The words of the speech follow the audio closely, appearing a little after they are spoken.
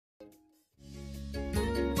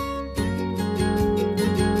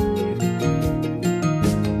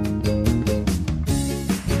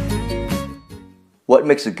What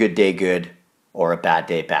makes a good day good or a bad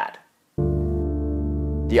day bad?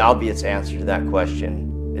 The obvious answer to that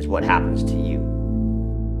question is what happens to you.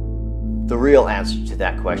 The real answer to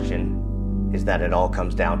that question is that it all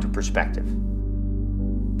comes down to perspective.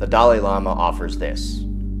 The Dalai Lama offers this: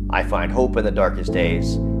 I find hope in the darkest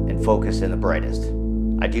days and focus in the brightest.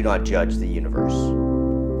 I do not judge the universe.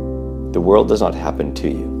 The world does not happen to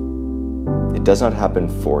you. It does not happen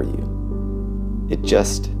for you. It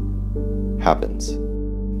just happens.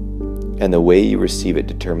 And the way you receive it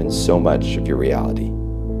determines so much of your reality.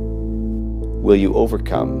 Will you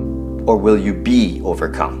overcome? Or will you be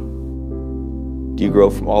overcome? Do you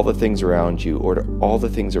grow from all the things around you, or do all the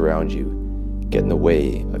things around you get in the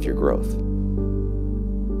way of your growth?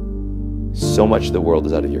 So much of the world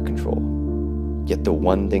is out of your control. Yet the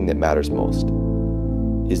one thing that matters most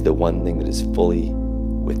is the one thing that is fully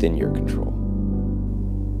within your control.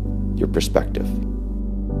 Your perspective.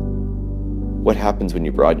 What happens when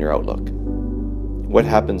you broaden your outlook? What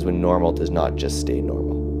happens when normal does not just stay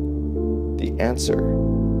normal? The answer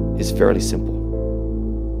is fairly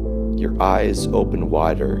simple. Your eyes open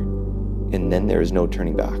wider, and then there is no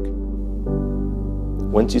turning back.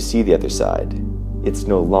 Once you see the other side, it's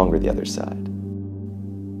no longer the other side.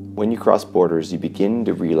 When you cross borders, you begin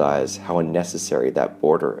to realize how unnecessary that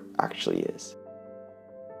border actually is.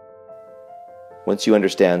 Once you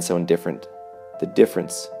understand someone different, the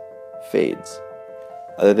difference fades.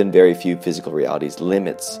 Other than very few physical realities,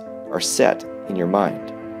 limits are set in your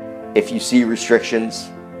mind. If you see restrictions,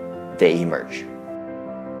 they emerge.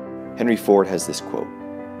 Henry Ford has this quote: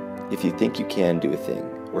 if you think you can do a thing,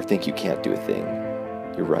 or think you can't do a thing,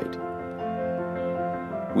 you're right.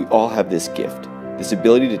 We all have this gift, this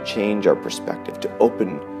ability to change our perspective, to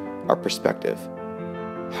open our perspective.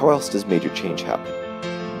 How else does major change happen?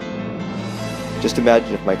 Just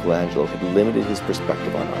imagine if Michelangelo had limited his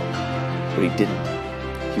perspective on art, but he didn't.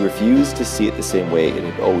 He refused to see it the same way it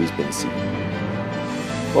had always been seen.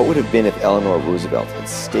 What would have been if Eleanor Roosevelt had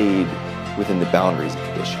stayed within the boundaries of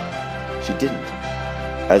tradition? She didn't.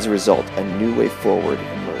 As a result, a new way forward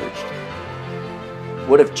emerged.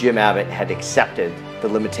 What if Jim Abbott had accepted the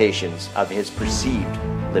limitations of his perceived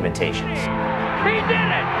limitations? He did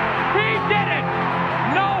it! He did it!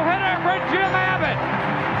 No hitter for Jim Abbott!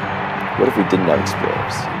 What if we didn't have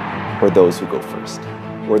explorers, or those who go first,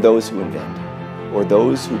 or those who invent, or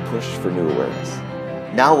those who push for new awareness?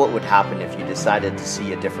 Now what would happen if you decided to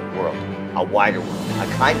see a different world, a wider world, a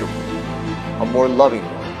kinder world, a more loving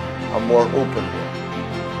world, a more open world?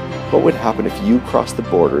 What would happen if you crossed the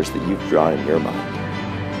borders that you've drawn in your mind?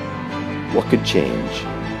 What could change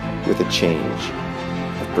with a change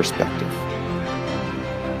of perspective?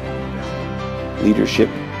 Leadership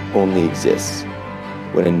only exists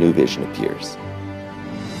when a new vision appears.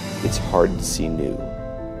 It's hard to see new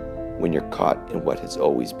when you're caught in what has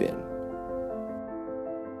always been.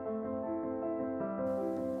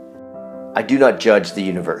 I do not judge the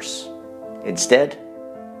universe. Instead,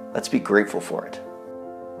 let's be grateful for it.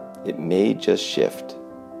 It may just shift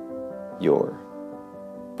your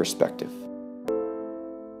perspective.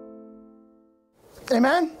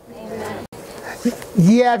 Amen? Amen.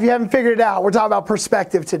 Yeah, if you haven't figured it out, we're talking about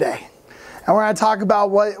perspective today. And we're going to talk about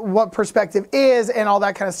what perspective is and all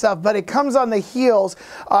that kind of stuff. But it comes on the heels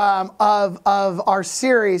of our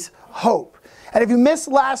series, Hope. And if you missed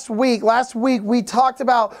last week we talked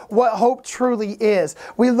about what hope truly is.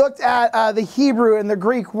 We looked at the Hebrew and the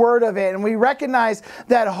Greek word of it, and we recognized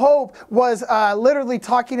that hope was literally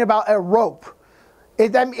talking about a rope.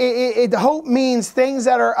 Hope means things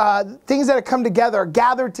that have come together,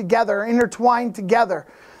 gathered together, intertwined together.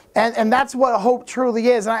 And that's what hope truly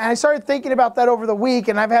is. And I started thinking about that over the week,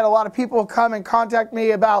 and I've had a lot of people come and contact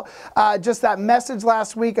me about just that message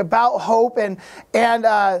last week about hope. And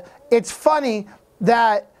it's funny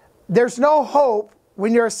that there's no hope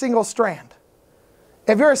when you're a single strand.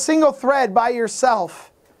 If you're a single thread by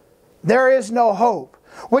yourself, there is no hope.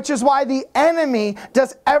 Which is why the enemy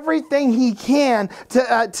does everything he can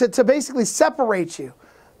to basically separate you,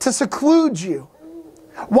 to seclude you.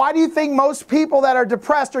 Why do you think most people that are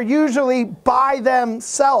depressed are usually by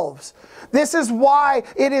themselves? This is why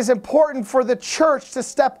it is important for the church to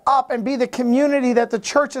step up and be the community that the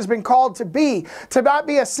church has been called to be. To not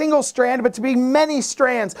be a single strand, but to be many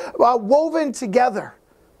strands woven together.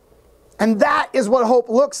 And that is what hope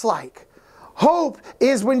looks like. Hope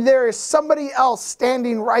is when there is somebody else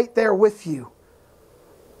standing right there with you.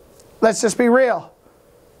 Let's just be real.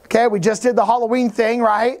 Okay, we just did the Halloween thing,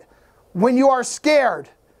 right? When you are scared,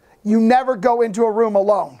 you never go into a room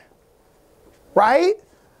alone. Right?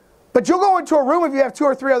 But you'll go into a room if you have 2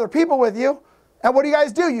 or 3 other people with you. And what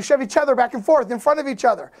do? You shove each other back and forth in front of each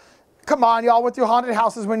other. Come on, y'all went through haunted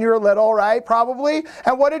houses when you were little, right? Probably.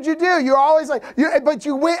 And what did you do? You're always like, but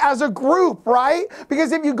you went as a group, right?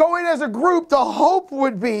 Because if you go in as a group, the hope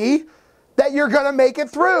would be that you're going to make it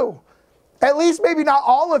through. At least maybe not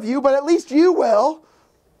all of you, but at least you will.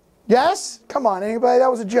 Yes? Come on, anybody? That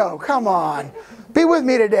was a joke. Come on. Be with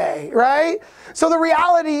me today, right? So the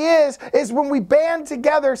reality is when we band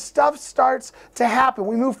together, stuff starts to happen.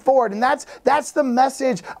 We move forward. And that's the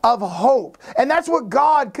message of hope. And that's what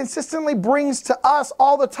God consistently brings to us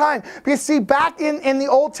all the time. Because see, back in the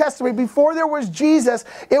Old Testament, before there was Jesus,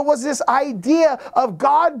 it was this idea of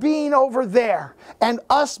God being over there and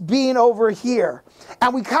us being over here.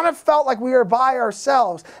 And we kind of felt like we were by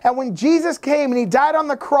ourselves. And when Jesus came and he died on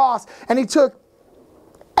the cross and he took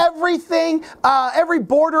everything, every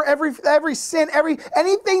border, every sin,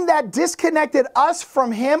 anything that disconnected us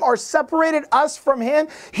from him or separated us from him,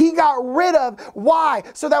 he got rid of. Why?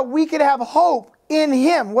 So that we could have hope in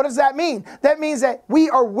him. What does that mean? That means that we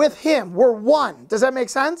are with him. We're one. Does that make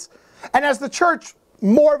sense? And as the church,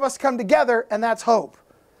 more of us come together, and that's hope.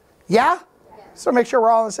 Yeah? So make sure we're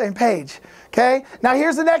all on the same page. Okay? Now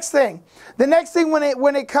here's the next thing. The next thing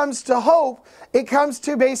when it comes to hope, it comes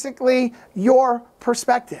to basically your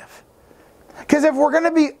perspective. Because if we're going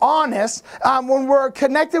to be honest, when we're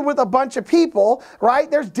connected with a bunch of people,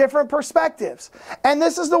 right, there's different perspectives. And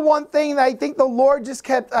this is the one thing that I think the Lord just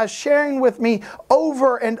kept sharing with me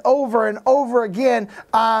over and over and over again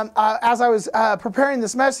as I was preparing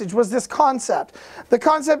this message was this concept. The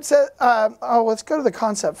concept said, let's go to the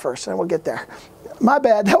concept first and we'll get there. My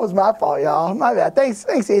bad. That was my fault, y'all. My bad. Thanks,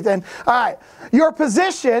 Ethan. All right. Your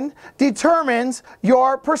position determines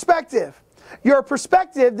your perspective. Your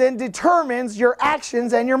perspective then determines your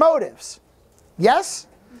actions and your motives. Yes?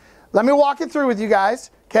 Let me walk it through with you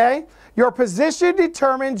guys. Okay? Your position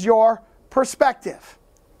determines your perspective.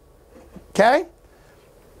 Okay?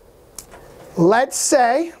 Let's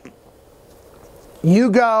say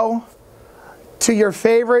you go to your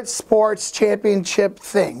favorite sports championship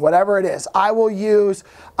thing, whatever it is. I'll use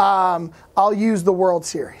the World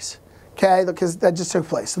Series. Okay, because that just took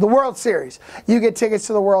place. So the World Series. You get tickets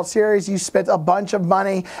to the World Series. You spent a bunch of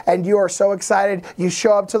money and you are so excited. You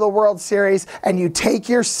show up to the World Series and you take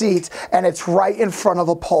your seat and it's right in front of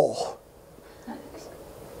a pole.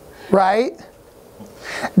 Right?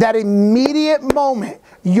 That immediate moment,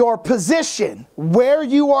 your position, where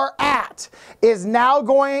you are at, is now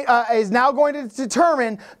going to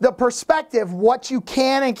determine the perspective, what you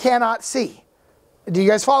can and cannot see. Do you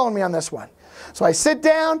guys follow me on this one? So I sit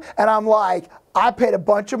down and I'm like, I paid a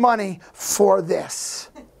bunch of money for this,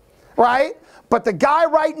 right? But the guy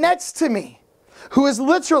right next to me, who is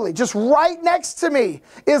literally just right next to me,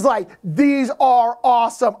 is like, these are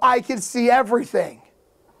awesome. I can see everything.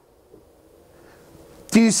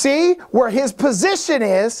 Do you see where his position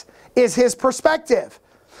is his perspective?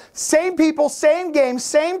 Same people, same game,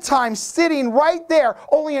 same time, sitting right there,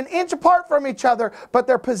 only an inch apart from each other, but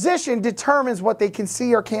their position determines what they can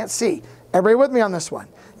see or can't see. Everybody with me on this one?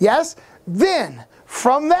 Yes? Then,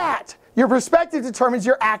 from that, your perspective determines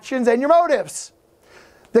your actions and your motives.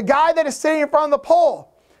 The guy that is sitting in front of the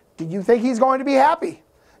pole, do you think he's going to be happy?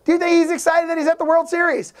 Do you think he's excited that he's at the World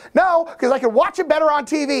Series? No, because I can watch it better on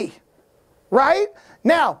TV. Right?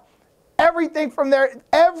 Now, everything from there,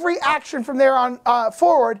 every action from there on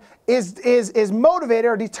forward is motivated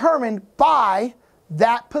or determined by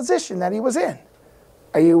that position that he was in.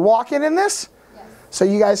 Are you walking in this? Yes. So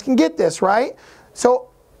you guys can get this, right? So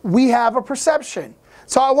we have a perception.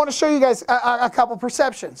 So I want to show you guys a couple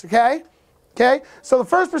perceptions, okay? Okay? So the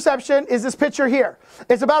first perception is this picture here.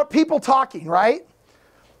 It's about people talking, right?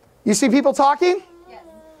 You see people talking? Yes.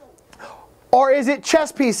 Or is it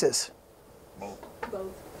chess pieces?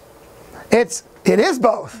 Both. It is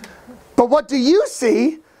both. But what do you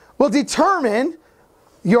see will determine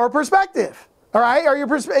your perspective. All right? Or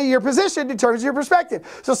your position determines your perspective.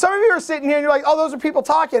 So some of you are sitting here and you're like, oh, those are people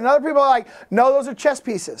talking. And other people are like, no, those are chess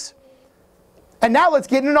pieces. And now let's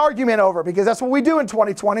get in an argument over, because that's what we do in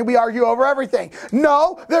 2020. We argue over everything.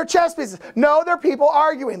 No, they're chess pieces. No, they're people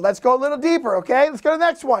arguing. Let's go a little deeper, okay? Let's go to the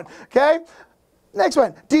next one, okay? Next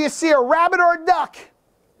one. Do you see a rabbit or a duck?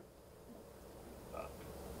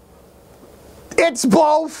 It's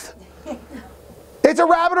both. It's a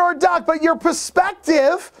rabbit or a duck, but your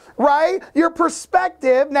perspective, right? Your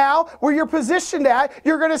perspective now, where you're positioned at,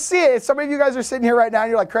 you're going to see it. Some of you guys are sitting here right now and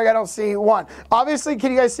you're like, Craig, I don't see one. Obviously,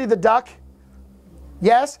 can you guys see the duck?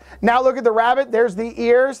 Yes? Now look at the rabbit. There's the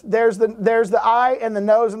ears, there's the eye and the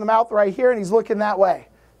nose and the mouth right here, and he's looking that way.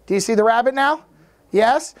 Do you see the rabbit now?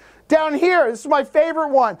 Yes? Down here, this is my favorite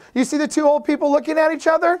one. You see the two old people looking at each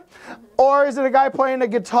other? Or is it a guy playing a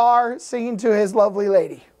guitar singing to his lovely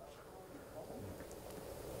lady?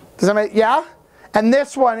 Does that make, yeah? And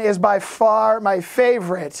this one is by far my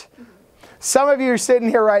favorite. Some of you are sitting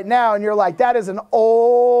here right now and you're like, that is an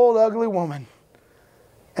old, ugly woman.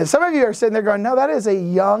 And some of you are sitting there going, no, that is a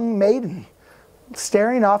young maiden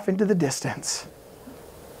staring off into the distance.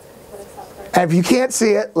 And if you can't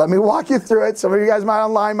see it, let me walk you through it. Some of you guys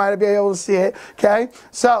online might be able to see it. Okay?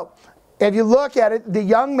 So, if you look at it, the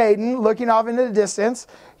young maiden looking off into the distance,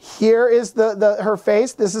 here is her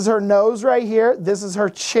face. This is her nose right here. This is her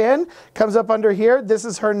chin. Comes up under here. This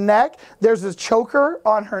is her neck. There's a choker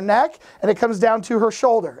on her neck, and it comes down to her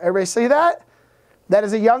shoulder. Everybody see that? That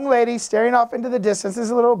is a young lady staring off into the distance. This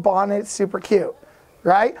is a little bonnet. It's super cute.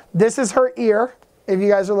 Right? This is her ear, if you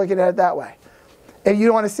guys are looking at it that way. If you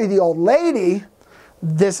don't want to see the old lady,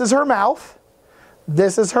 this is her mouth.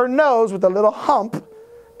 This is her nose with a little hump.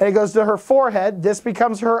 And it goes to her forehead. This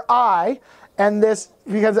becomes her eye. And this,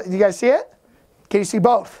 because, do you guys see it? Can you see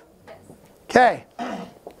both? Okay.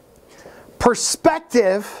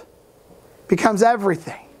 Perspective becomes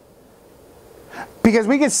everything. Because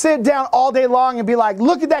we can sit down all day long and be like,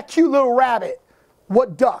 look at that cute little rabbit.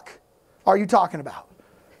 What duck are you talking about?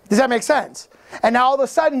 Does that make sense? And now all of a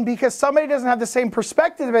sudden, because somebody doesn't have the same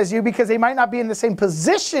perspective as you, because they might not be in the same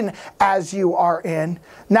position as you are in,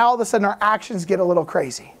 now all of a sudden our actions get a little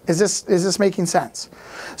crazy. Is this making sense?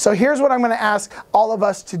 So here's what I'm going to ask all of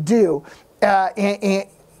us to do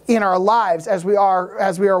in our lives as we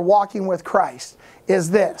are walking with Christ, is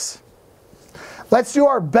this. Let's do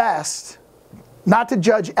our best not to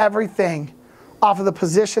judge everything off of the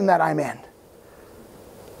position that I'm in.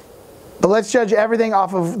 But let's judge everything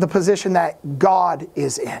off of the position that God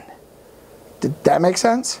is in. Did that make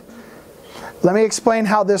sense? Let me explain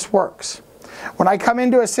how this works. When I come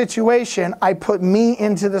into a situation, I put me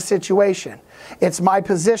into the situation. It's my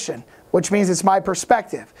position, which means it's my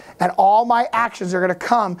perspective. And all my actions are going to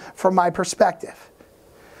come from my perspective.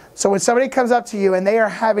 So when somebody comes up to you and they are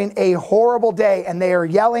having a horrible day and they are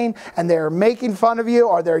yelling and they're making fun of you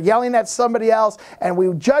or they're yelling at somebody else and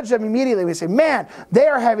we judge them immediately, we say, man, they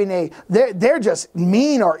are having they're just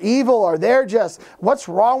mean or evil or they're just, what's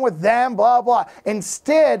wrong with them, blah, blah.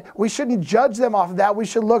 Instead, we shouldn't judge them off of that. We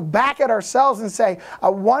should look back at ourselves and say, I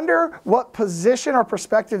wonder what position or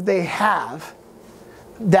perspective they have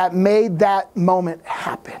that made that moment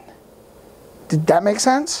happen. Did that make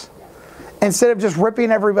sense? Instead of just ripping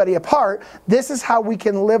everybody apart, this is how we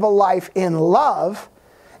can live a life in love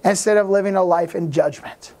instead of living a life in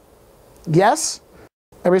judgment. Yes?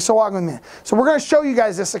 Everybody still walking with me? So we're going to show you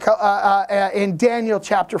guys this in Daniel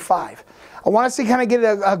chapter 5. I want us to kind of get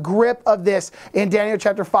a grip of this in Daniel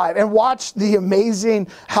chapter 5 and watch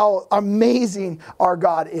how amazing our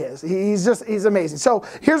God is. He's amazing. So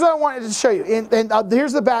here's what I wanted to show you.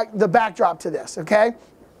 Here's the backdrop to this, okay?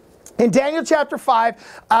 In Daniel chapter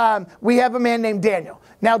 5, we have a man named Daniel.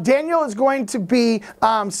 Now, Daniel is going to be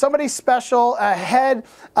somebody special, a head.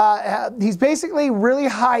 He's basically really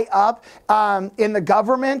high up in the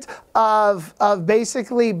government of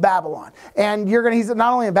basically Babylon. And he's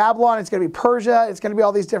not only in Babylon, it's going to be Persia, it's going to be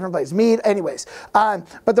all these different places. Anyways.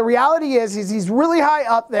 But the reality is he's really high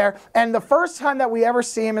up there. And the first time that we ever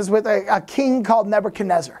see him is with a king called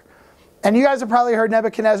Nebuchadnezzar. And you guys have probably heard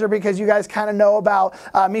Nebuchadnezzar because you guys kind of know about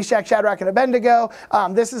Meshach, Shadrach, and Abednego.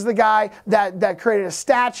 This is the guy that created a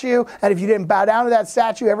statue. And if you didn't bow down to that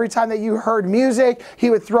statue, every time that you heard music,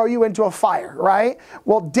 he would throw you into a fire, right?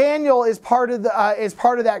 Well, Daniel is part of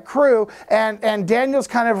that crew. And Daniel's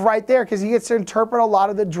kind of right there because he gets to interpret a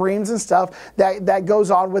lot of the dreams and stuff that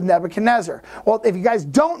goes on with Nebuchadnezzar. Well, if you guys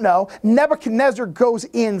don't know, Nebuchadnezzar goes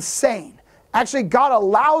insane. Actually, God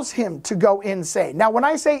allows him to go insane. Now, when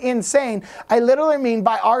I say insane, I literally mean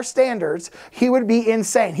by our standards, he would be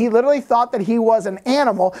insane. He literally thought that he was an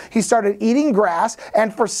animal. He started eating grass,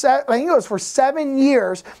 and for 7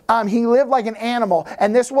 years, he lived like an animal.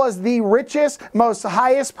 And this was the richest, most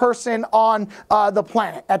highest person on the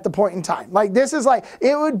planet at the point in time. Like, this is like,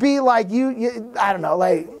 it would be like I don't know,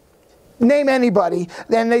 like, name anybody,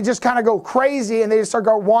 then they just kind of go crazy and they just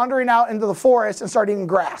start wandering out into the forest and start eating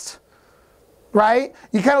grass. Right?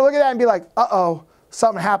 You kind of look at that and be like, uh-oh,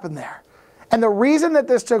 something happened there. And the reason that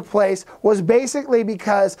this took place was basically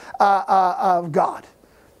because of God.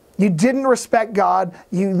 You didn't respect God.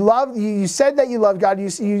 You said that you loved God.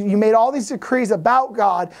 You made all these decrees about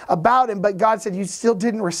God, about him, but God said you still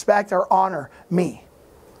didn't respect or honor me.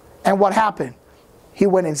 And what happened? He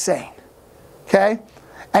went insane. Okay?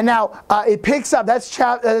 And now it picks up. That's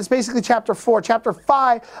basically chapter 4. Chapter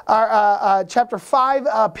 5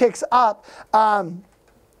 picks up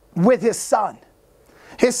with his son.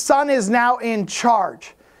 His son is now in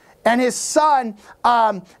charge, and his son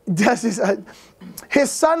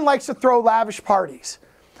his son likes to throw lavish parties.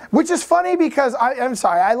 Which is funny because, I'm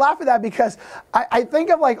sorry, I laugh at that because I think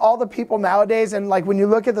of like all the people nowadays, and like when you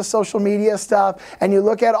look at the social media stuff and you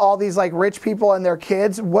look at all these like rich people and their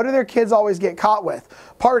kids, what do their kids always get caught with?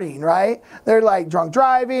 Partying, right? They're like drunk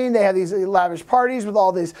driving, they have these lavish parties with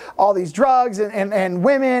all these drugs and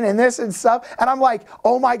women and this and stuff. And I'm like,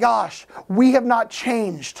 oh my gosh, we have not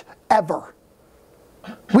changed ever.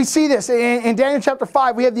 We see this in Daniel chapter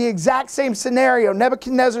 5. We have the exact same scenario.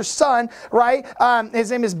 Nebuchadnezzar's son, right? His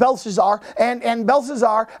name is Belshazzar, and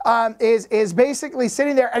Belshazzar is basically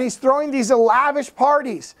sitting there, and he's throwing these lavish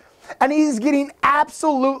parties. And he's getting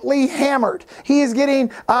absolutely hammered. He is getting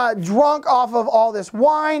drunk off of all this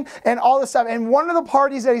wine and all this stuff. And one of the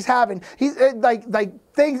parties that he's having, he's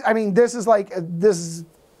like things. I mean, this is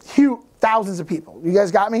huge. Thousands of people. You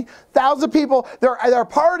guys got me? Thousands of people. They're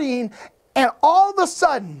partying. And all of a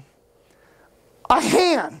sudden, a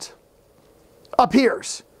hand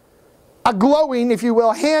appears. A glowing, if you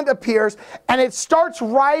will, hand appears, and it starts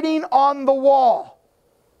writing on the wall.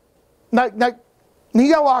 Now you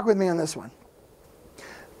gotta walk with me on this one.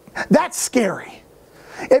 That's scary.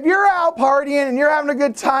 If you're out partying and you're having a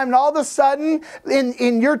good time, and all of a sudden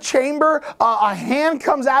in your chamber a hand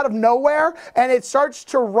comes out of nowhere and it starts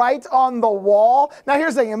to write on the wall. Now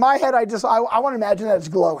here's the thing, in my head I want to imagine that it's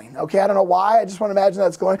glowing. Okay, I don't know why, I just want to imagine that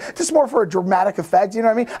it's glowing. Just more for a dramatic effect, you know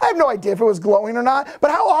what I mean? I have no idea if it was glowing or not,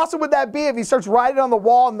 but how awesome would that be if he starts writing on the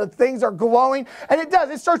wall and the things are glowing? And it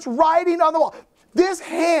does, it starts writing on the wall. This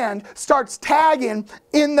hand starts tagging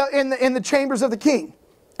in the chambers of the king.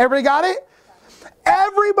 Everybody got it?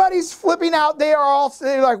 Everybody's flipping out. They're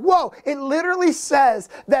like, whoa. It literally says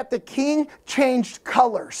that the king changed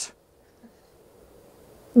colors.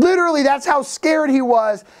 Literally, that's how scared he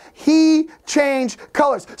was. He changed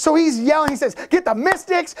colors. So he's yelling. He says, get the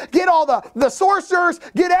mystics, get all the sorcerers,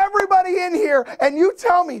 get everybody in here. And you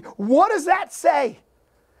tell me, what does that say?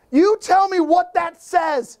 You tell me what that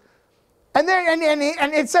says. And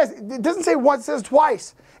it says, it doesn't say once, it says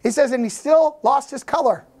twice. It says, and he still lost his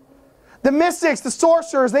color. The mystics, the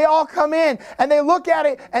sorcerers, they all come in and they look at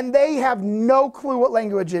it and they have no clue what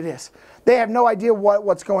language it is. They have no idea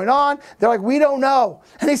what's going on. They're like, we don't know.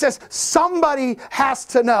 And he says, somebody has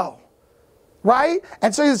to know. Right?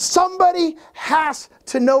 And so somebody has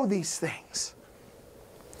to know these things.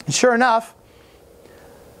 And sure enough,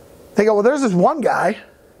 they go, well, there's this one guy.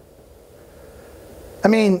 I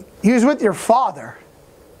mean, he was with your father.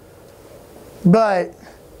 But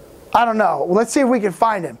I don't know. Well, let's see if we can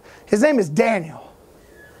find him. His name is Daniel.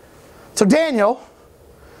 So Daniel,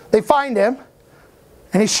 they find him,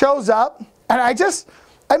 and he shows up. And I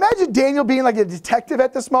imagine Daniel being like a detective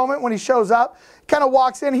at this moment when he shows up. Kind of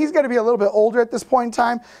walks in. He's going to be a little bit older at this point in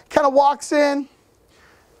time. Kind of walks in,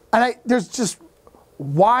 and there's just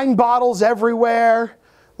wine bottles everywhere.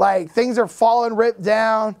 Like things are falling, ripped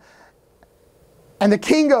down. And the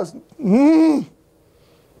king goes,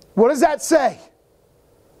 what does that say?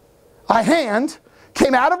 A hand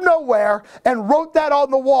came out of nowhere and wrote that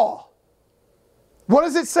on the wall. What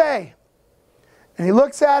does it say? And he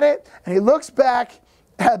looks at it, and he looks back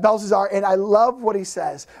at Belshazzar, and I love what he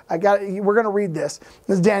says. We're going to read this.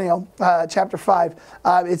 This is Daniel chapter 5.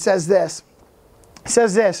 It says this. It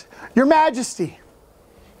says this, Your Majesty,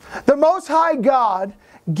 the Most High God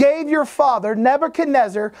gave your father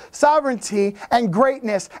Nebuchadnezzar sovereignty and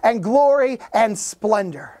greatness and glory and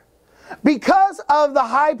splendor. Because of the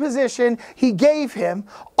high position he gave him,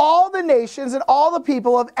 all the nations and all the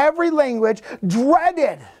people of every language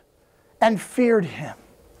dreaded and feared him.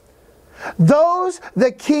 Those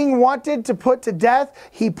the king wanted to put to death,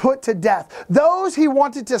 he put to death. Those he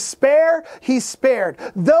wanted to spare, he spared.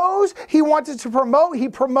 Those he wanted to promote, he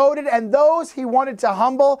promoted. And those he wanted to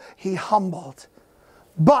humble, he humbled.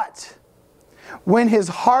 But when his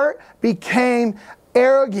heart became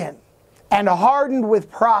arrogant and hardened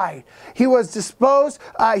with pride, he was disposed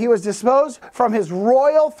from his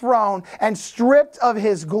royal throne and stripped of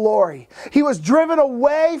his glory. He was driven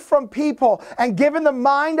away from people and given the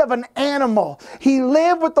mind of an animal. He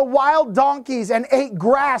lived with the wild donkeys and ate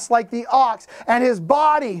grass like the ox, and his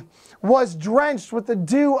body was drenched with the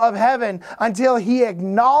dew of heaven until he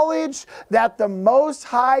acknowledged that the Most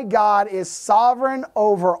High God is sovereign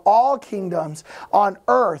over all kingdoms on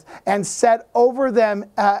earth and set over them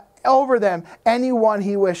anyone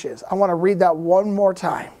he wishes. I want to read that one more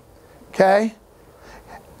time. Okay?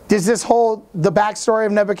 Does the backstory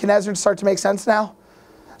of Nebuchadnezzar start to make sense now?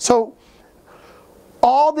 So,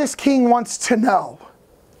 all this king wants to know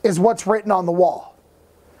is what's written on the wall.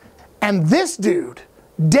 And this dude,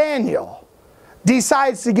 Daniel,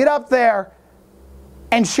 decides to get up there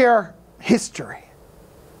and share history.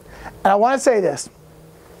 And I want to say this.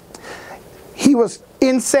 He was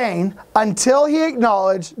insane until he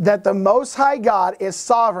acknowledged that the Most High God is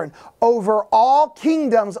sovereign over all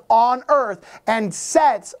kingdoms on earth and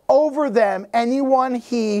sets over them anyone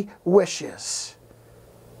he wishes.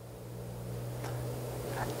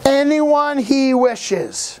 Anyone he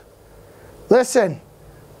wishes. Listen,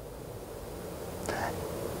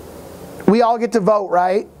 we all get to vote,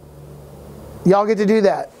 right? Y'all get to do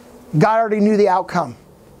that. God already knew the outcome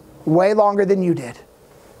way longer than you did.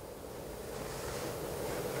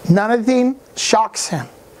 None of the thing shocks him.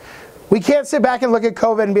 We can't sit back and look at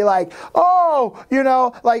COVID and be like, oh, you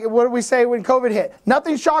know, like what did we say when COVID hit?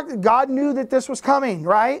 Nothing shocked. God knew that this was coming,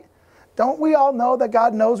 right? Don't we all know that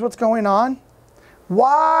God knows what's going on?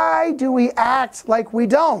 Why do we act like we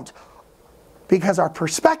don't? Because our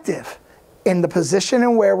perspective in the position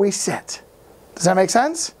and where we sit. Does that make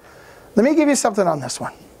sense? Let me give you something on this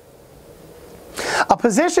one. A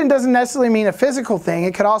position doesn't necessarily mean a physical thing.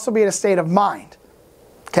 It could also be a state of mind.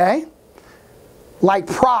 Okay? Like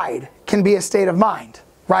pride can be a state of mind,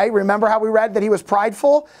 right? Remember how we read that he was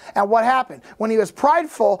prideful? And what happened? When he was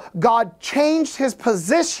prideful, God changed his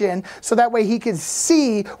position so that way he could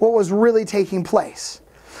see what was really taking place.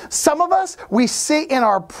 Some of us, we sit in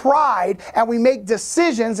our pride and we make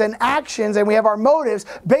decisions and actions and we have our motives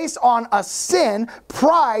based on a sin,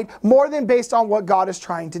 pride, more than based on what God is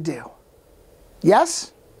trying to do.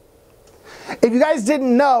 Yes? If you guys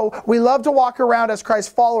didn't know, we love to walk around as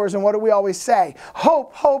Christ followers, and what do we always say?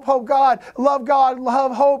 Hope, hope, hope God, love,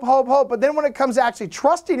 hope, hope, hope. But then when it comes to actually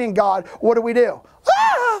trusting in God, what do?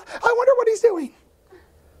 I wonder what he's doing.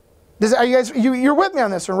 Are you guys, you're with me on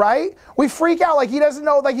this one, right? We freak out like he doesn't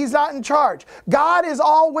know, like he's not in charge. God is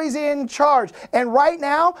always in charge. And right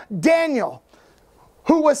now, Daniel,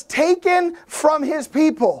 who was taken from his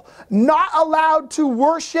people, not allowed to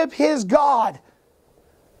worship his God.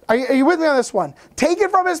 Are you with me on this one? Taken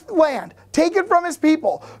from his land, taken from his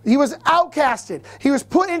people. He was outcasted. He was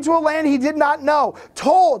put into a land he did not know.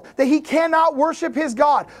 Told that he cannot worship his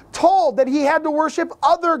God. Told that he had to worship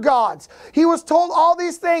other gods. He was told all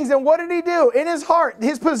these things, and what did he do? In his heart,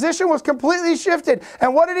 his position was completely shifted.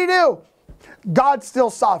 And what did he do? God's still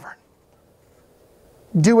sovereign.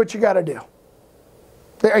 Do what you got to do.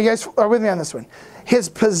 Are you guys with me on this one? His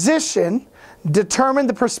position determined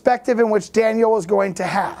the perspective in which Daniel was going to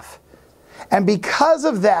have. And because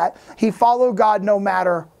of that, he followed God no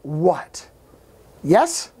matter what.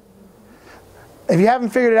 Yes? If you haven't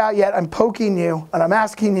figured it out yet, I'm poking you and I'm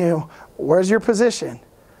asking you, where's your position?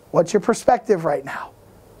 What's your perspective right now?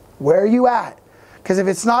 Where are you at? Because if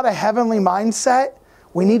it's not a heavenly mindset,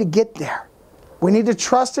 we need to get there. We need to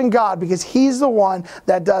trust in God because he's the one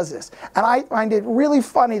that does this. And I find it really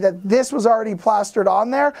funny that this was already plastered on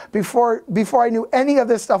there before I knew any of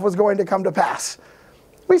this stuff was going to come to pass.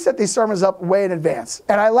 We set these sermons up way in advance.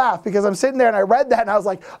 And I laugh because I'm sitting there and I read that and I was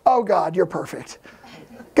like, oh God, you're perfect.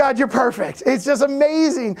 God, you're perfect. It's just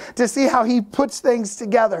amazing to see how he puts things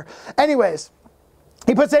together. Anyways,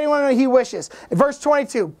 he puts anyone he wishes. In verse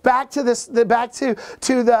 22, back to this, back to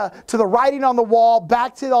the writing on the wall,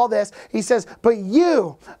 back to all this. He says, "But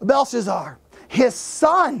you, Belshazzar, his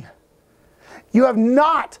son, you have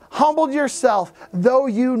not humbled yourself, though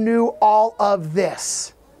you knew all of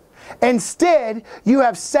this. Instead, you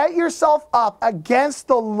have set yourself up against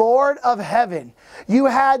the Lord of heaven. You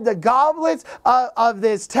had the goblets of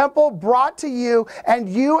this temple brought to you and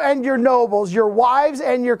your nobles, your wives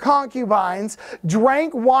and your concubines,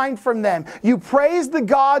 drank wine from them. You praised the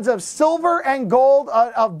gods of silver and gold,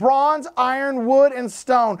 of bronze, iron, wood, and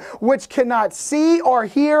stone, which cannot see or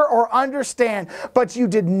hear or understand. But you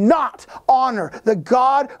did not honor the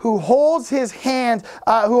God who holds his hand,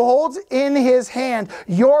 who holds in his hand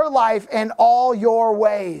your life and all your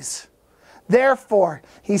ways. Therefore,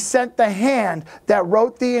 he sent the hand that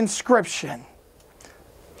wrote the inscription."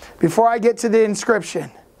 Before I get to the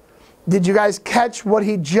inscription, did you guys catch what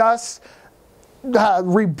he just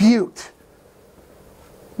rebuked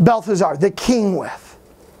Belshazzar, the king, with?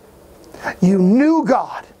 You knew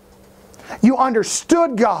God. You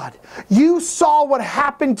understood God. You saw what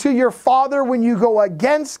happened to your father when you go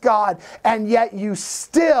against God, and yet you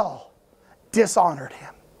still dishonored him.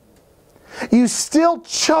 You still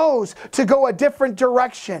chose to go a different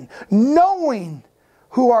direction, knowing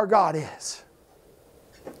who our God is.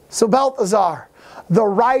 So Belshazzar, the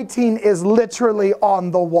writing is literally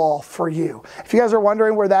on the wall for you. If you guys are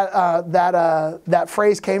wondering where that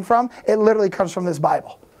phrase came from, it literally comes from this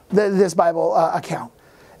Bible, this Bible account.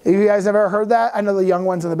 Have you guys ever heard that? I know the young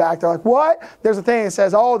ones in the back, they're like, what? There's a thing that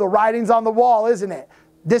says, oh, the writing's on the wall, isn't it?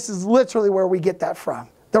 This is literally where we get that from.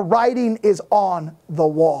 The writing is on the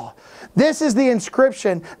wall. This is the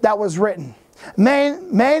inscription that was written. Main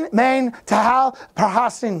tahal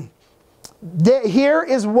parhasin. Here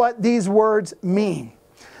is what these words mean.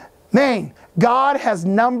 Main, God has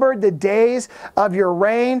numbered the days of your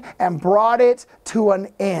reign and brought it to an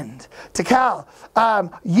end. Tekal,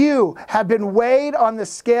 you have been weighed on the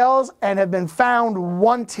scales and have been found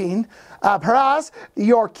wanting. Paras,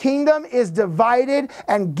 your kingdom is divided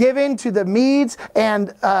and given to the Medes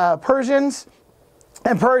and Persians.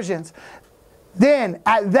 Then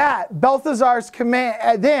at Belshazzar's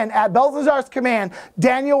command,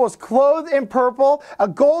 Daniel was clothed in purple, a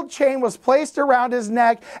gold chain was placed around his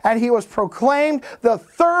neck, and he was proclaimed the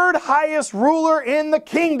third highest ruler in the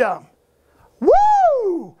kingdom.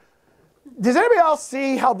 Woo! Does anybody else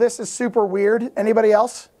see how this is super weird? Anybody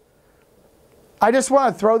else? I just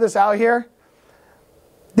want to throw this out here.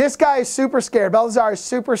 This guy is super scared. Belshazzar is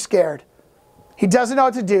super scared. He doesn't know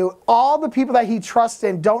what to do. All the people that he trusts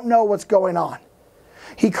in don't know what's going on.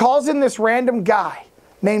 He calls in this random guy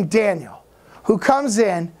named Daniel, who comes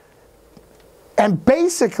in and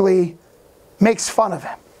basically makes fun of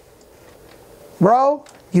him. Bro,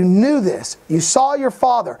 you knew this. You saw your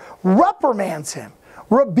father. Reprimands him.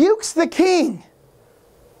 Rebukes the king.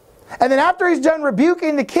 And then after he's done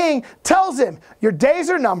rebuking the king, tells him, your days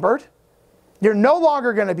are numbered. You're no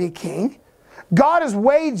longer going to be king. God has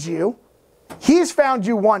weighed you. He's found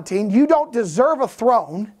you wanting. You don't deserve a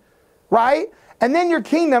throne, right? And then your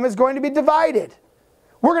kingdom is going to be divided.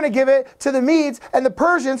 We're going to give it to the Medes and the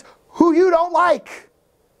Persians who you don't like.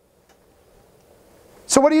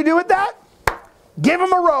 So what do you do with that? Give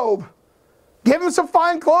him a robe. Give him some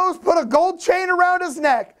fine clothes. Put a gold chain around his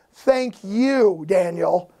neck. Thank you,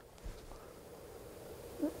 Daniel.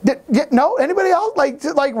 No? Anybody else?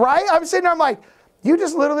 Like, right? I'm sitting there, I'm like, you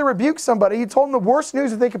just literally rebuked somebody. You told them the worst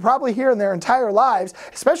news that they could probably hear in their entire lives,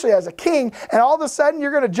 especially as a king, and all of a sudden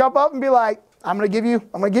you're going to jump up and be like, I'm going to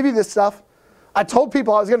give you this stuff. I told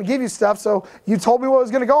people I was going to give you stuff, so you told me what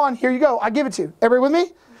was going to go on. Here you go. I give it to you. Everybody with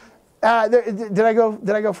me? Did I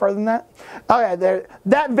go further than that? Okay,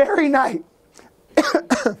 that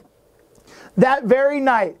very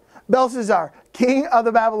night, Belshazzar, king of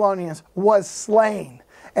the Babylonians, was slain.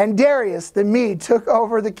 And Darius the Mede took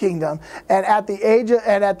over the kingdom, and at the age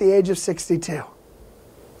of 62.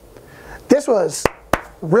 This was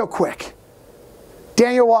real quick.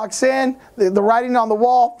 Daniel walks in, the writing on the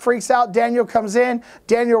wall freaks out. Daniel comes in,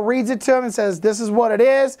 Daniel reads it to him and says, this is what it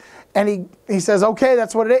is. And he says, okay,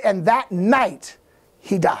 that's what it is. And that night,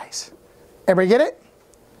 he dies. Everybody get it?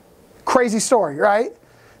 Crazy story, right?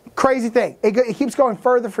 Crazy thing. It keeps going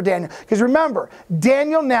further for Daniel. Because remember,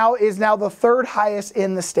 Daniel is now the third highest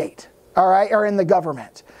in the state, all right, or in the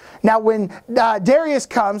government. Now when Darius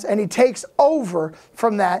comes and he takes over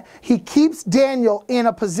from that, he keeps Daniel in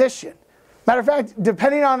a position. Matter of fact,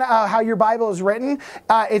 depending on how your Bible is written,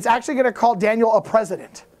 it's actually going to call Daniel a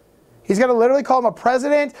president. He's going to literally call him a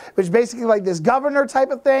president, which is basically like this governor type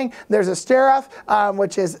of thing. There's a seraph,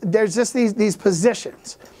 which is, there's just these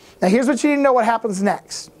positions. Now here's what you need to know what happens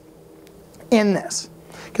next in this.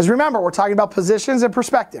 Because remember, we're talking about positions and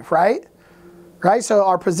perspective, right? Right? So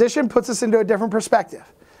our position puts us into a different perspective.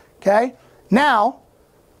 Okay? Now,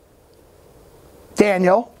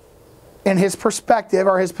 Daniel, in his perspective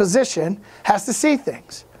or his position, has to see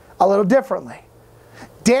things a little differently.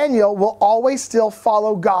 Daniel will always still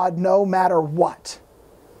follow God no matter what.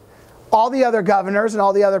 All the other governors and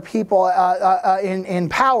all the other people in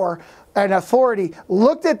power and authority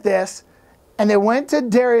looked at this, and they went to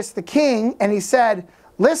Darius the king, and he said,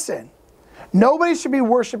 listen, nobody should be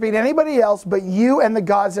worshiping anybody else but you and the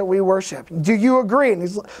gods that we worship. Do you agree?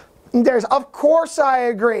 And Darius, of course I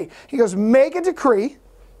agree. He goes, make a decree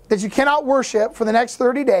that you cannot worship for the next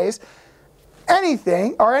 30 days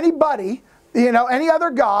anything or anybody, any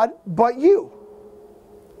other god but you.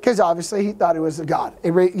 Because obviously he thought it was a god.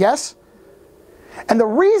 Yes? And the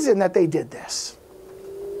reason that they did this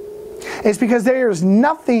is because there is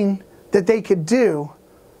nothing that they could do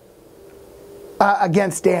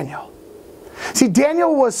against Daniel. See,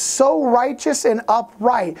 Daniel was so righteous and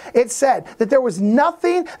upright, it said that there was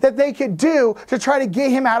nothing that they could do to try to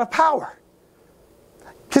get him out of power.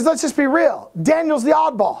 Because let's just be real, Daniel's the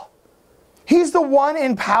oddball. He's the one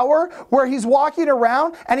in power where he's walking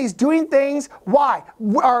around and he's doing things,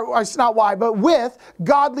 it's not why, but with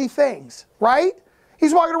godly things, right?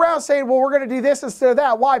 He's walking around saying, well, we're going to do this instead of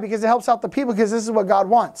that. Why? Because it helps out the people, because this is what God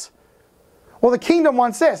wants. Well, the kingdom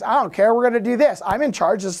wants this. I don't care. We're going to do this. I'm in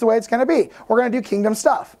charge. This is the way it's going to be. We're going to do kingdom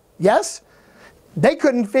stuff. Yes? They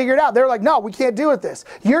couldn't figure it out. They're like, no, we can't do it this.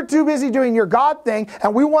 You're too busy doing your God thing,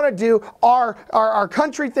 and we want to do our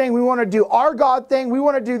country thing. We want to do our God thing. We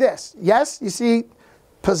want to do this. Yes? You see,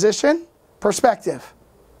 position, perspective.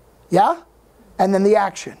 Yeah? and then the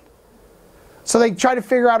action. So they tried to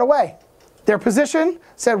figure out a way. Their position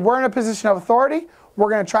said, we're in a position of authority. We're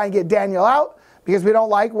going to try and get Daniel out because we don't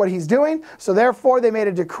like what he's doing. So therefore, they made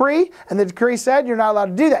a decree, and the decree said, you're not allowed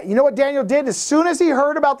to do that. You know what Daniel did as soon as he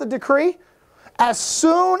heard about the decree? As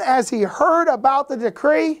soon as he heard about the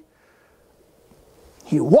decree,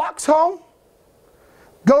 he walks home,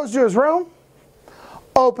 goes to his room,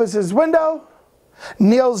 opens his window,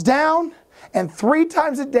 kneels down, and 3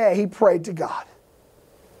 times a day he prayed to God.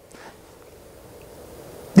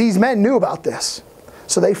 These men knew about this,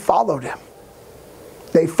 so they followed him.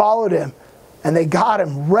 They followed him, and they got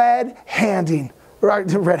him red-handing.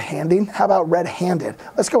 Red-handing? How about red-handed?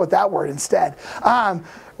 Let's go with that word instead.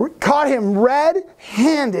 Caught him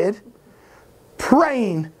red-handed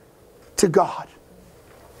praying to God.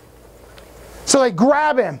 So they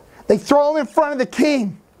grab him. They throw him in front of the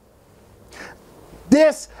king.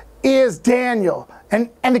 This is Daniel. And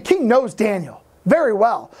the king knows Daniel very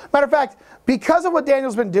well. Matter of fact, because of what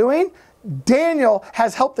Daniel's been doing, Daniel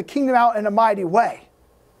has helped the kingdom out in a mighty way.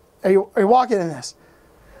 Are you walking in this?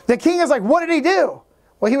 The king is like, what did he do?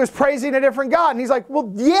 Well, he was praising a different God. And he's like,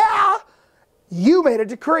 well, yeah, you made a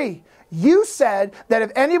decree. You said that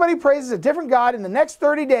if anybody praises a different God in the next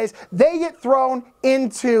 30 days, they get thrown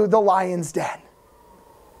into the lion's den.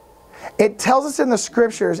 It tells us in the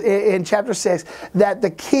scriptures in chapter 6 that the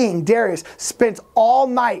king, Darius, spent all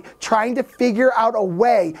night trying to figure out a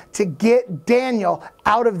way to get Daniel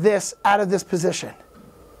out of this position.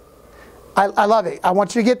 I love it. I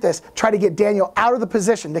want you to get this. Try to get Daniel out of the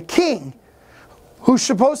position. The king, who's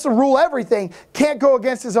supposed to rule everything, can't go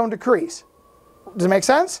against his own decrees. Does it make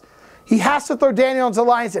sense? He has to throw Daniel into the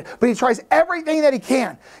lion's den, but he tries everything that he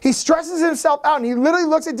can. He stresses himself out, and he literally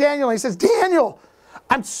looks at Daniel and he says, Daniel,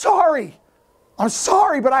 I'm sorry,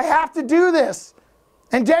 but I have to do this.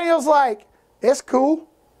 And Daniel's like, it's cool.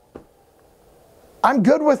 I'm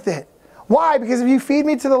good with it. Why? Because if you feed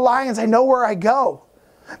me to the lions, I know where I go.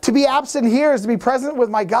 To be absent here is to be present with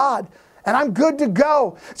my God. And I'm good to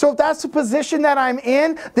go. So if that's the position that I'm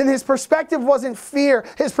in, then his perspective wasn't fear.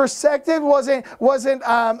 His perspective wasn't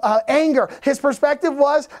anger. His perspective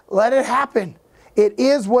was, let it happen. It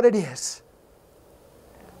is what it is.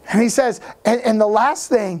 And he says, and the last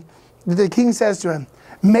thing the king says to him,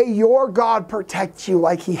 may your God protect you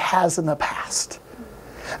like he has in the past.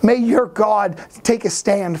 May your God take a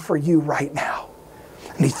stand for you right now.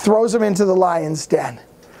 And he throws him into the lion's den.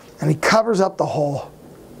 And he covers up the hole.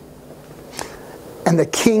 And the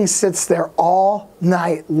king sits there all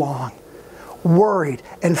night long, worried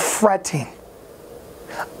and fretting.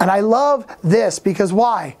 And I love this because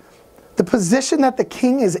why? The position that the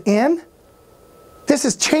king is in, this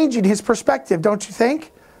is changing his perspective, don't you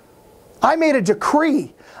think? I made a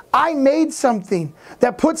decree. I made something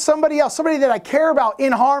that puts somebody else, somebody that I care about,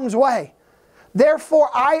 in harm's way.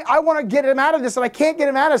 Therefore, I want to get him out of this, and I can't get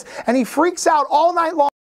him out of this. And he freaks out all night long.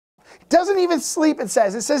 Doesn't even sleep, it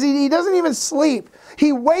says. It says he doesn't even sleep.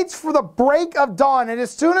 He waits for the break of dawn. And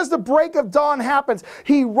as soon as the break of dawn happens,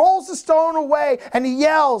 he rolls the stone away and he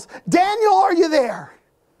yells, Daniel, are you there?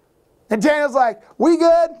 And Daniel's like, we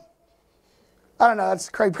good? I don't know, that's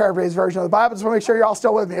Craig Paraphrase version of the Bible. Just want to make sure you're all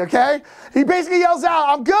still with me, okay? He basically yells out,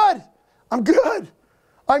 I'm good. I'm good.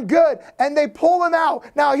 I'm good. And they pull him out.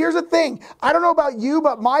 Now, here's the thing. I don't know about you,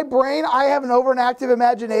 but my brain, I have an overactive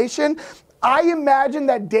imagination. I imagine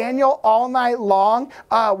that Daniel all night long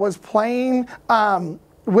was playing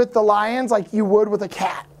with the lions like you would with a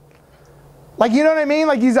cat. Like, you know what I mean?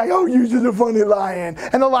 Like, he's like, oh, you're just a funny lion.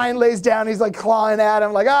 And the lion lays down, he's like clawing at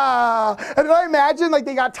him, like, ah. And then I imagine, like,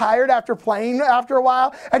 they got tired after playing after a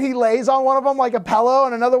while, and he lays on one of them like a pillow,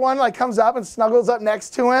 and another one, like, comes up and snuggles up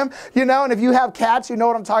next to him, you know? And if you have cats, you know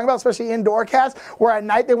what I'm talking about, especially indoor cats, where at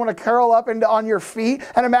night they want to curl up on your feet.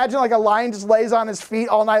 And imagine, like, a lion just lays on his feet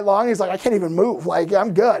all night long. He's like, I can't even move. Like,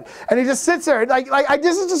 I'm good. And he just sits there.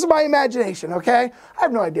 This is just my imagination, okay? I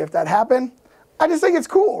have no idea if that happened. I just think it's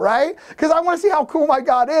cool, right? Because I want to see how cool my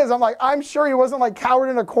God is. I'm like, I'm sure he wasn't like cowered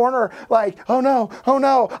in a corner like, oh no, oh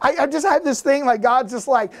no. I just have this thing like God's just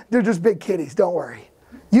like, they're just big kitties, don't worry.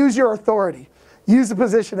 Use your authority. Use the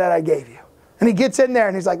position that I gave you. And he gets in there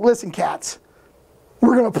and he's like, listen, cats,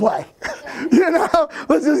 we're going to play. You know,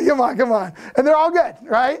 let's just, come on. And they're all good,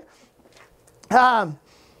 right?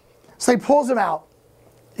 So he pulls him out.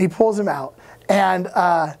 And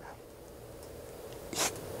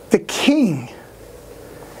the king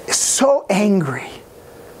is so angry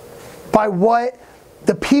by what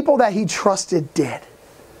the people that he trusted did.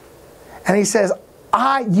 And he says,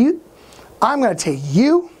 I'm going to take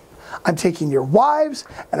you, I'm taking your wives,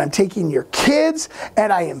 and I'm taking your kids,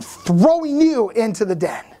 and I am throwing you into the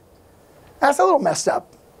den. That's a little messed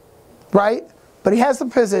up, right? But he has the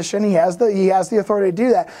position, he has the authority to do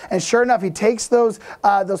that. And sure enough, he takes those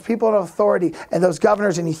people in authority and those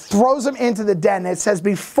governors and he throws them into the den. And it says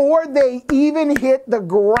before they even hit the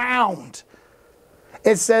ground,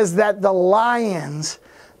 it says that the lions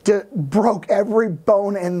broke every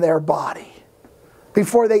bone in their body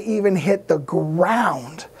before they even hit the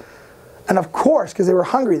ground. And of course, because they were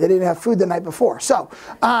hungry, they didn't have food the night before. So,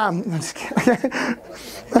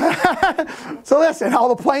 so listen, all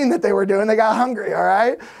the playing that they were doing, they got hungry, all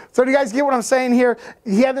right? So do you guys get what I'm saying here?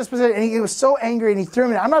 He had this position, and he was so angry, and he threw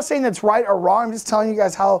him in. I'm not saying that's right or wrong. I'm just telling you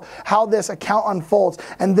guys how this account unfolds.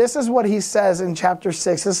 And this is what he says in chapter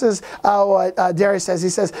 6. This is what Darius says. He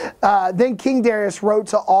says, then King Darius wrote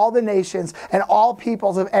to all the nations and all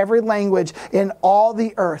peoples of every language in all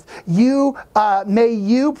the earth. May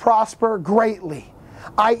you prosper greatly.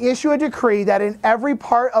 I issue a decree that in every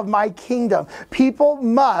part of my kingdom, people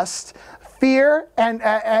must fear and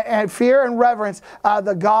reverence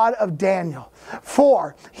the God of Daniel.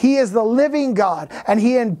 For he is the living God, and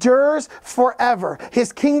he endures forever.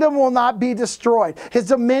 His kingdom will not be destroyed. His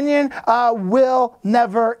dominion will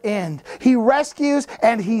never end. He rescues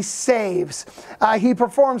and he saves. He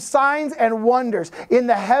performs signs and wonders in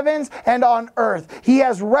the heavens and on earth. He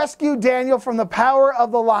has rescued Daniel from the power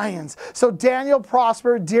of the lions. So Daniel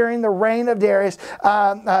prospered during the reign of Darius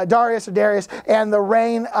and the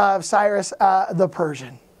reign of Cyrus the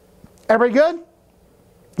Persian. Everybody good?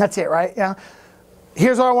 That's it, right? Yeah.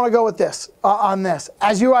 Here's what I want to go with this, on this.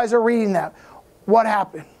 As you guys are reading that, what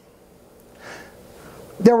happened?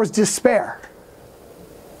 There was despair.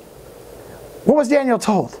 What was Daniel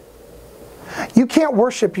told? You can't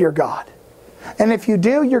worship your God. And if you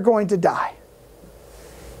do, you're going to die.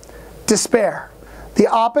 Despair. The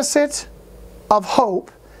opposite of hope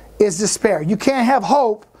is despair. You can't have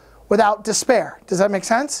hope without despair. Does that make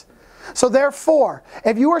sense? So therefore,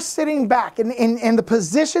 if you are sitting back in the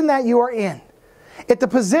position that you are in, if the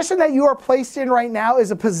position that you are placed in right now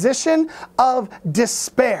is a position of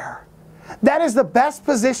despair, that is the best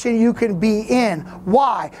position you can be in.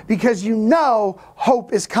 Why? Because you know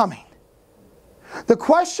hope is coming. The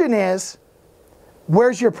question is,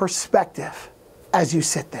 where's your perspective as you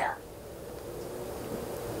sit there?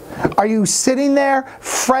 Are you sitting there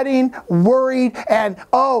fretting, worried, and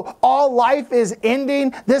oh, all life is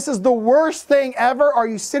ending? This is the worst thing ever? Are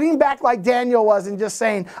you sitting back like Daniel was and just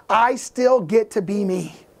saying, I still get to be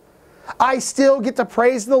me. I still get to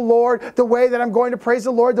praise the Lord the way that I'm going to praise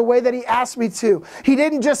the Lord, the way that he asked me to. He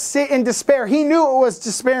didn't just sit in despair. He knew it was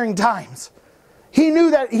despairing times. He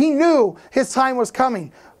knew his time was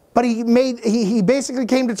coming. But he basically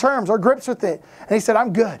came to terms or grips with it. And he said,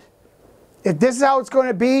 I'm good. If this is how it's going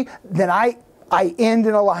to be, then I end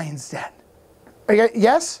in a lion's den.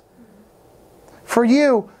 Yes? For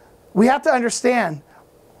you, we have to understand,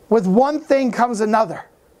 with one thing comes another.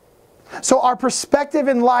 So our perspective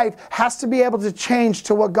in life has to be able to change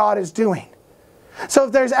to what God is doing. So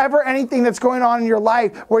if there's ever anything that's going on in your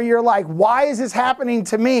life where you're like, why is this happening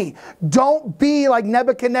to me? Don't be like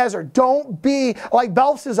Nebuchadnezzar. Don't be like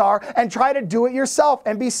Belshazzar and try to do it yourself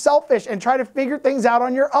and be selfish and try to figure things out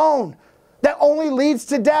on your own. That only leads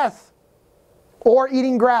to death or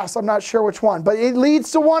eating grass. I'm not sure which one, but it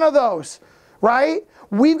leads to one of those, right?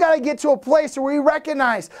 We've got to get to a place where we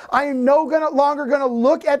recognize I am no longer going to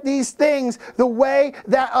look at these things the way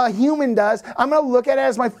that a human does. I'm going to look at it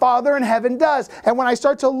as my Father in heaven does. And when I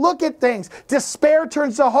start to look at things, despair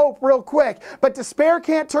turns to hope real quick. But despair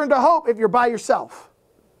can't turn to hope if you're by yourself.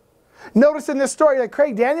 Notice in this story that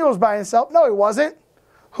Craig Daniel was by himself. No, he wasn't.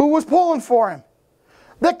 Who was pulling for him?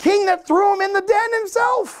 The king that threw him in the den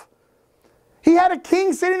himself. He had a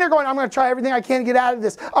king sitting there going, I'm going to try everything I can to get out of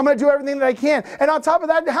this. I'm going to do everything that I can. And on top of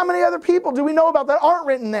that, how many other people do we know about that aren't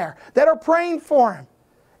written there, that are praying for him?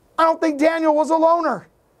 I don't think Daniel was a loner,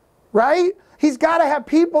 right? He's got to have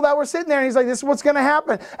people that were sitting there and he's like, this is what's going to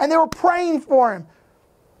happen. And they were praying for him.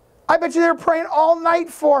 I bet you they were praying all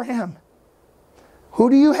night for him.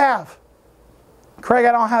 Who do you have? Craig,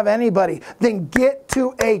 I don't have anybody. Then get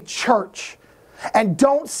to a church. And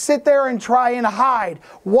don't sit there and try and hide.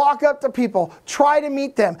 Walk up to people. Try to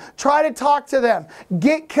meet them. Try to talk to them.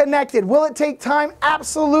 Get connected. Will it take time?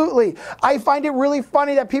 Absolutely. I find it really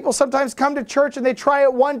funny that people sometimes come to church and they try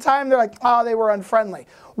it one time. They're like, oh, they were unfriendly.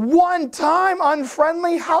 One time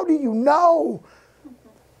unfriendly? How do you know?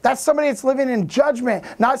 That's somebody that's living in judgment,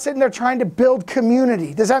 not sitting there trying to build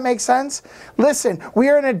community. Does that make sense? Listen, we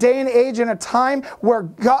are in a day and age and a time where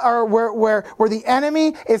God, where the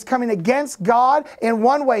enemy is coming against God in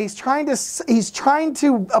one way. He's trying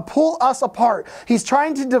to pull us apart. He's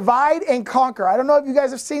trying to divide and conquer. I don't know if you guys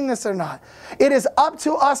have seen this or not. It is up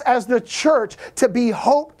to us as the church to be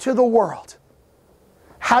hope to the world.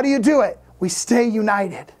 How do you do it? We stay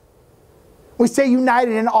united. We stay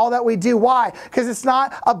united in all that we do. Why? Because it's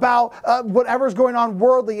not about whatever's going on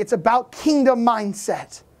worldly. It's about kingdom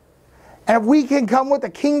mindset. And if we can come with a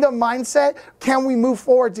kingdom mindset, can we move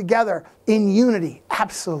forward together in unity?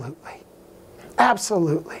 Absolutely.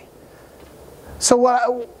 Absolutely.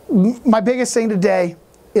 So my biggest thing today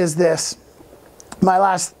is this.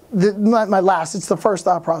 It's the first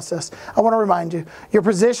thought process. I want to remind you, your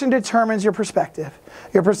position determines your perspective.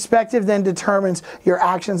 Your perspective then determines your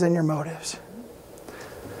actions and your motives.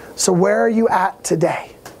 So where are you at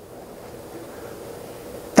today?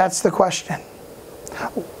 That's the question.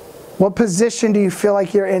 What position do you feel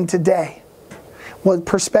like you're in today? What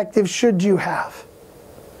perspective should you have?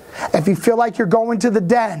 If you feel like you're going to the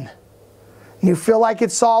den, and you feel like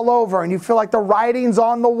it's all over, and you feel like the writing's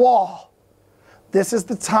on the wall, this is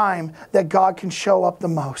the time that God can show up the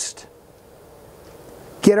most.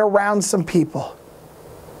 Get around some people.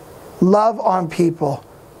 Love on people.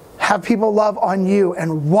 Have people love on you,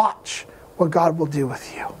 and watch what God will do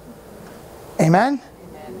with you. Amen?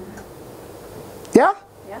 Yeah?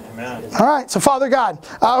 Amen. All right, so Father God,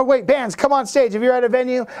 wait, bands, come on stage. If you're at a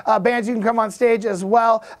venue, bands, you can come on stage as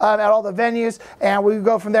well at all the venues, and we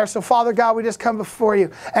go from there. So Father God, we just come before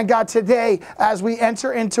you. And God, today, as we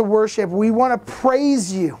enter into worship, we want to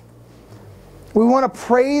praise you. We want to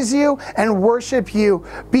praise you and worship you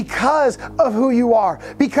because of who you are,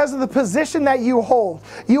 because of the position that you hold.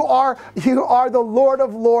 You are the Lord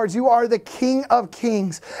of Lords. You are the King of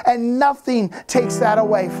Kings, and nothing takes that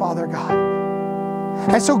away, Father God.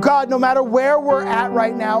 And so God, no matter where we're at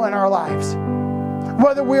right now in our lives,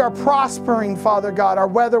 whether we are prospering, Father God, or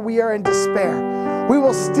whether we are in despair, we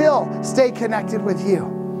will still stay connected with you.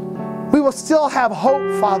 We will still have hope,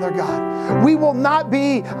 Father God. We will not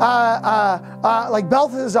be like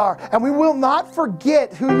Balthazar, and we will not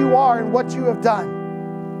forget who you are and what you have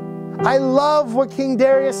done. I love what King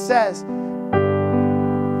Darius says.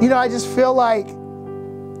 You know, I just feel like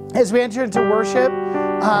as we enter into worship,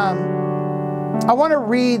 I want to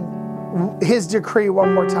read his decree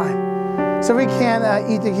one more time. So if we can,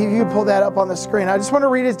 Ethan, if you pull that up on the screen. I just want to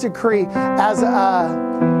read his decree as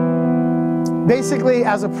basically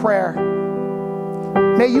as a prayer.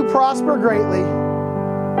 May you prosper greatly.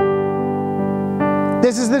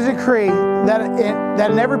 This is the decree that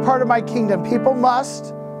in every part of my kingdom, people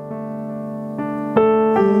must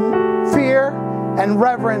fear and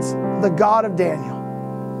reverence the God of Daniel.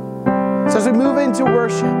 So as we move into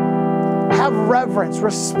worship, have reverence,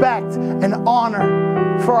 respect, and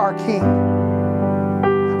honor for our King.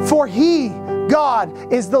 For He, God,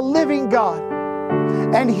 is the living God,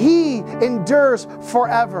 and He endures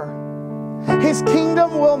forever. His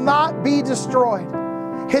kingdom will not be destroyed.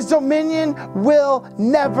 His dominion will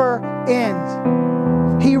never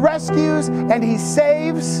end. He rescues and He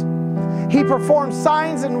saves. He performs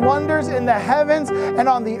signs and wonders in the heavens and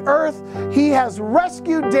on the earth. He has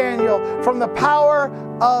rescued Daniel from the power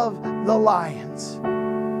of the lions.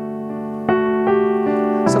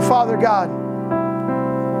 So, Father God,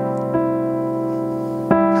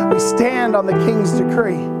 we stand on the King's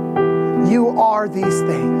decree. You are these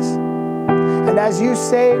things. And as you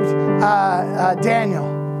saved Daniel,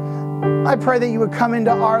 I pray that you would come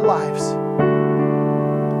into our lives.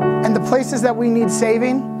 And the places that we need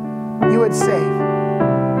saving, you would save.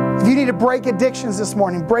 If you need to break addictions this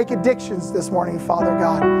morning, break addictions this morning, Father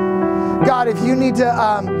God. God, if you need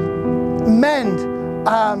to mend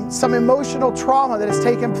some emotional trauma that has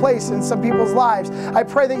taken place in some people's lives, I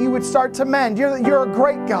pray that you would start to mend. You're a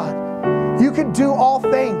great God. You can do all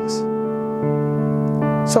things.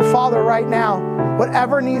 So Father, right now,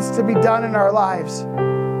 whatever needs to be done in our lives,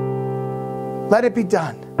 let it be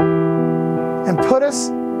done. And put us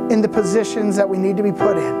in the positions that we need to be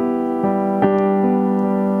put in,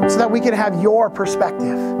 so that we can have your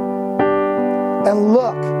perspective and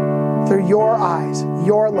look through your eyes,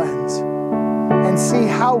 your lens, and see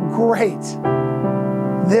how great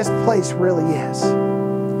this place really is.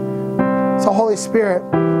 So Holy Spirit,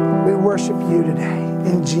 we worship you today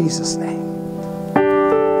in Jesus' name.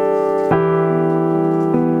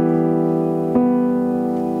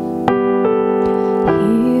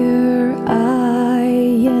 Here I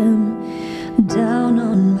am, down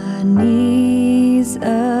on my knees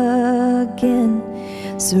again,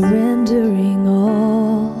 surrendering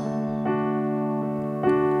all,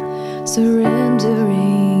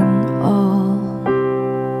 surrendering all.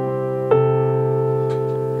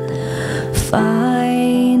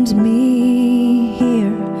 Find me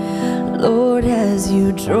here, Lord, as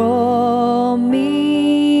you draw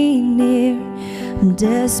me near. I'm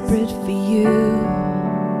desperate for you.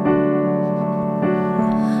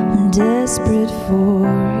 I'm desperate for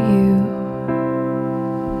you.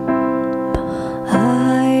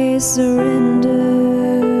 I surrender.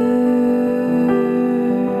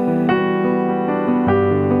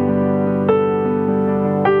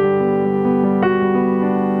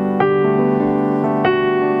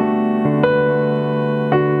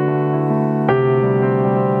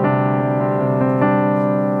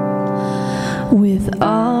 With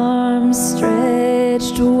arms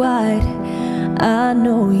stretched wide, I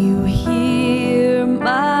know you hear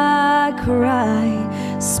my cry.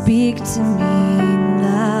 Speak to me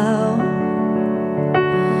now.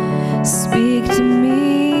 Speak to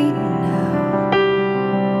me now.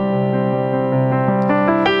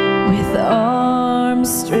 With arms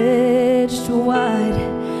stretched wide,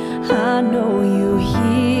 I know you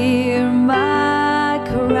hear my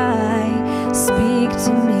cry. Speak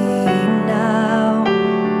to me now.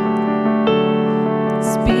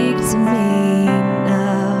 Speak to me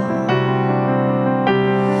now.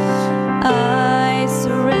 I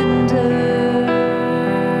surrender.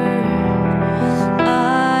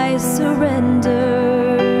 I surrender.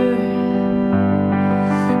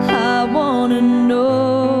 I want to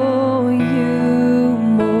know you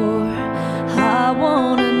more. I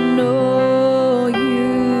want to know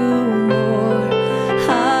you more.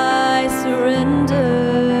 I surrender.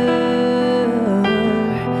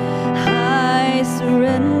 I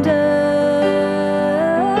surrender.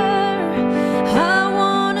 I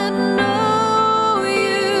want to know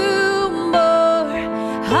you more.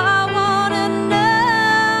 I want to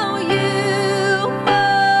know you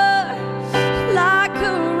more. Like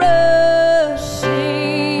a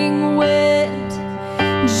rushing wind,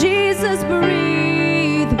 Jesus,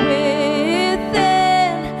 breathe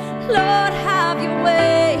within. Lord, have your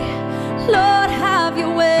way. Lord, have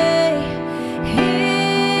your way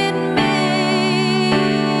in me.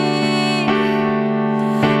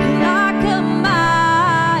 Like a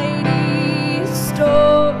mighty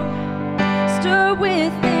storm, stir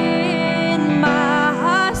within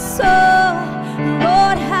my soul.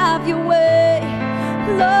 Lord, have your way.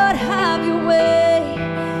 Lord, have your way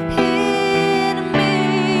in me.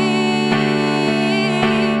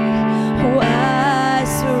 Oh, I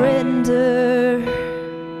surrender.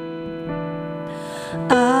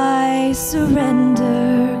 I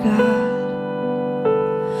surrender, God.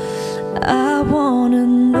 I want to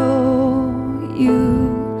know you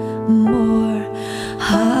more.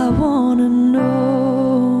 I want to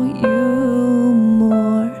know you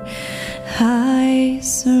more. I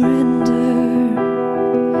surrender.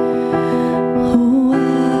 Oh,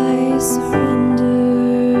 I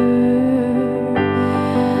surrender.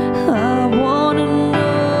 I want to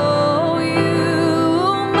know you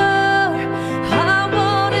more. I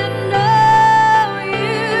want to know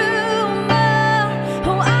you more.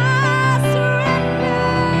 Oh, I surrender,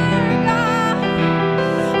 God.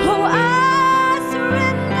 Oh, I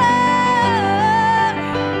surrender.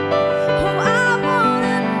 Oh, I want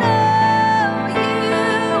to know you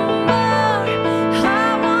more. I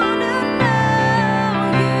want to know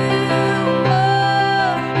you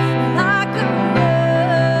more. Like a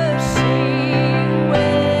rushing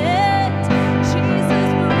wind, Jesus,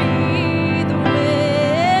 breathe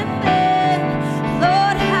within.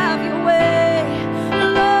 Lord, have your way.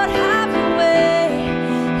 Lord, have your way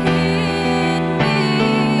in me.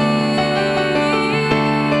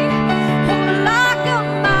 Oh, like a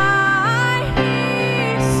mighty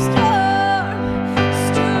storm,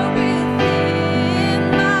 stir within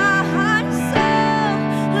my soul.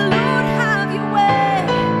 Lord, have your way.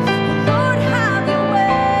 Lord, have your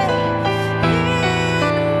way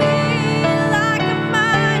in me. Like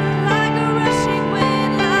a rushing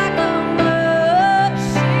wind, like a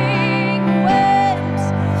rushing wind.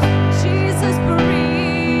 Jesus,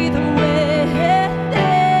 breathe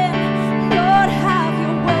within. Lord, have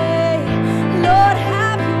your way. Lord,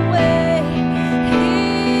 have your way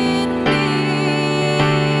in me.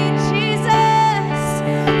 Jesus,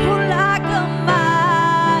 oh, like a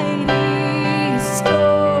mighty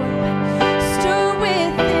storm, stir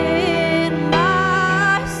within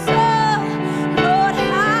my soul. Lord,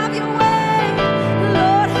 have your way.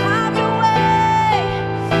 Lord, have your way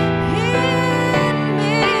in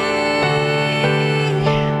me.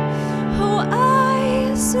 Oh,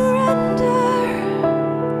 I surrender.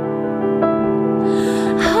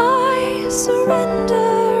 I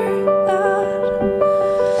surrender, God.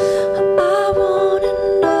 I want to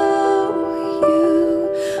know you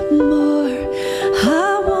more. I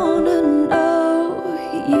want to know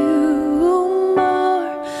you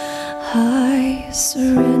more. I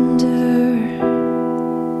surrender.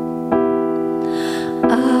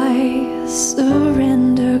 I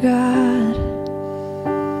surrender, God.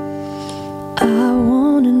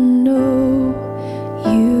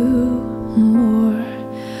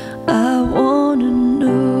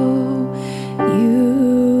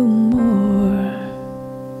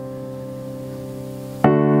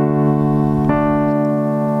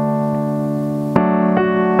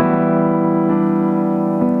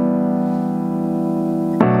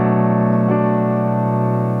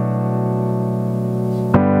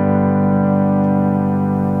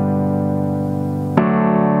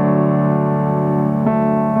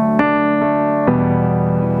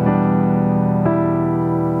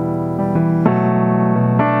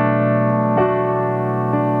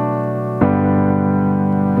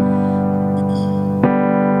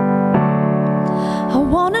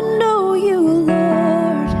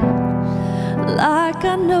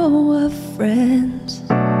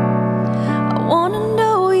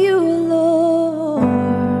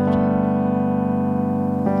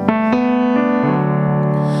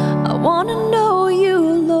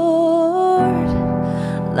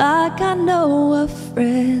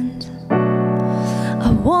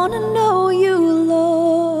 know you,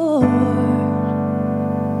 Lord.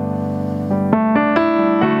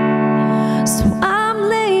 So I'm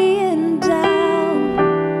laying down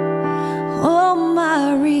all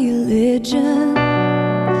my religion.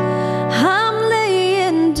 I'm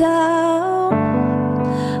laying down.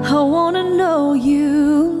 I wanna know you,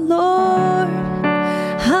 Lord.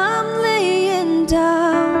 I'm laying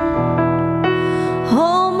down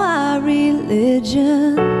all my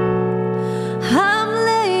religion. I'm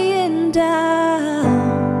laying down.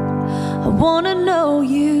 I wanna know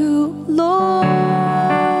you, Lord.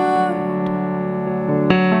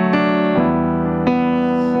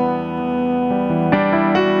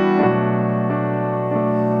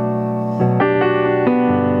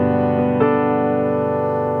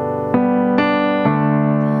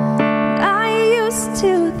 I used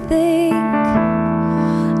to think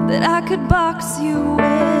that I could box you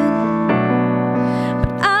in,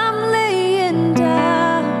 but I'm laying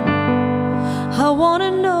down. I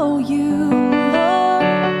wanna know you, Lord.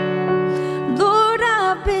 Lord,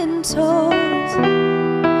 I've been told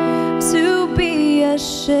to be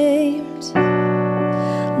ashamed.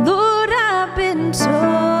 Lord, I've been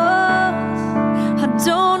told I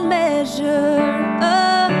don't measure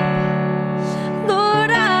up.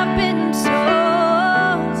 Lord, I've been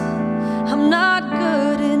told I'm not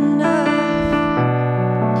good enough.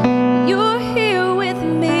 You're here with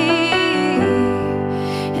me,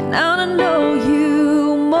 and I wanna know you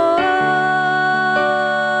more.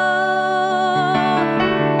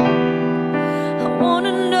 I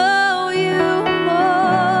wanna know you more.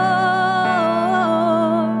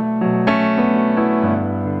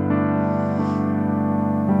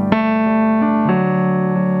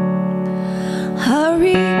 I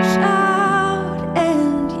reach out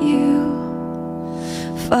and you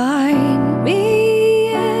find me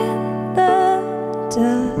in the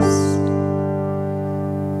dust,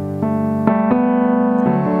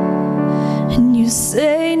 and you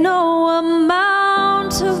say no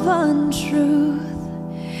amount of untruth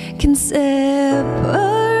can separate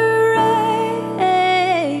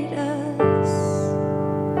us.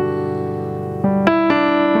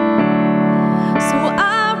 So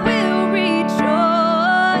I will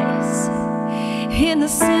rejoice in the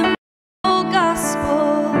simple gospel.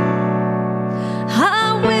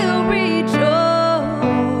 I will rejoice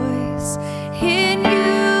in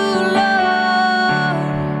you, Lord.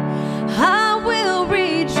 I will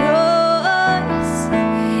rejoice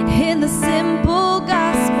in the simple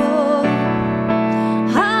gospel.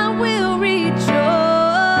 I will rejoice.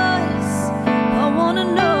 I wanna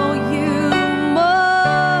know you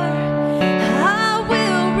more. I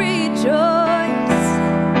will rejoice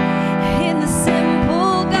in the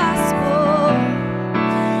simple gospel.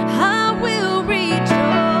 I will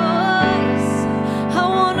rejoice. I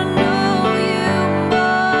wanna know you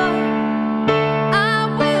more. I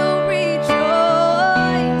will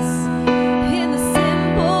rejoice in the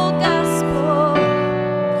simple gospel.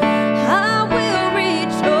 I will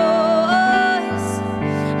rejoice.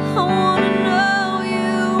 I wanna know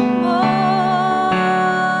you more,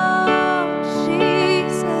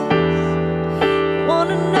 Jesus.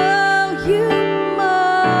 Wanna know you more.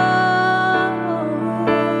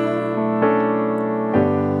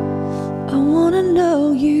 I wanna know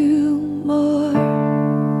you more.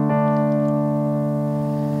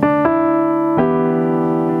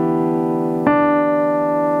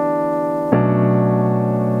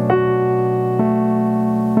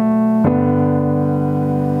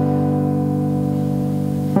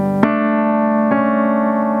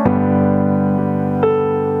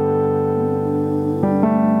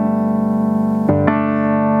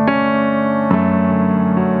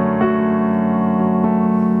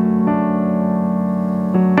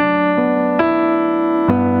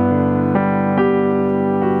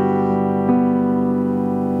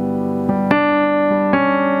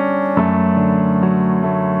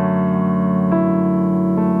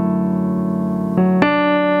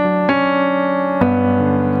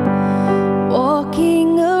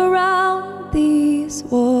 Walking around these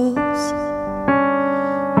walls,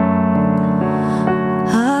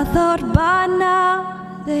 I thought by now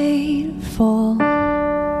they'd fall,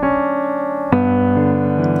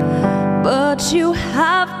 but you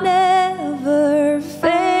have never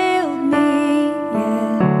failed me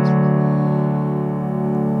yet.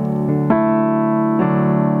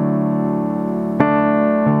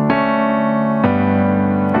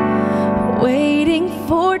 Waiting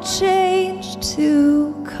for change to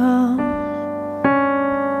come,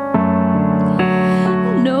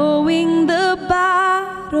 knowing the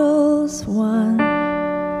battle's won,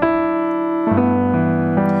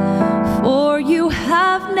 for you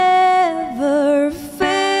have never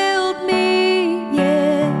failed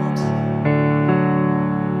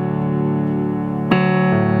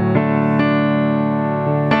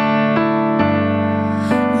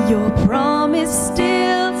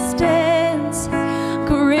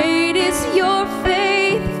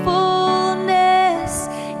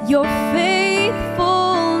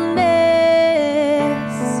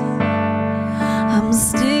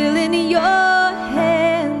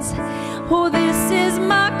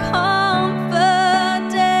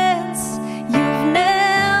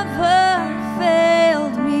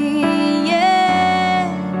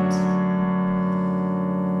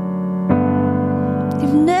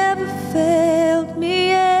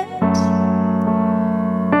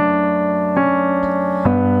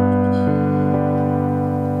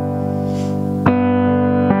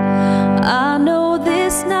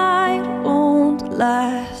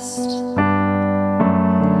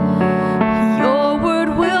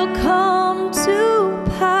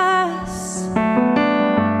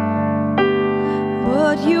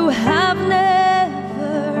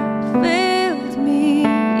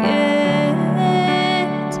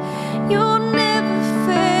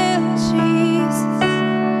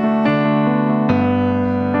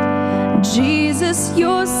Jesus,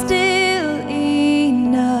 you're still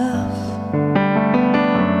enough.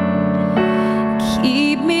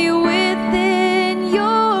 Keep me within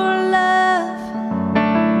your love.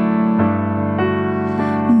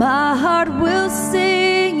 My heart will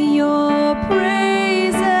sing your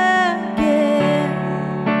praise again.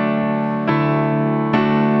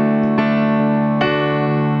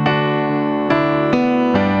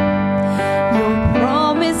 Your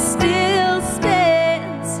promise still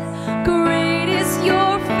stands. Great is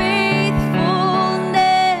your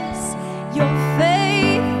faithfulness. Your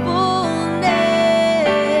faithfulness.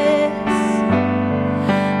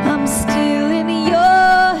 I'm still in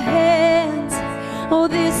your hands. Oh,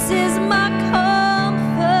 this is my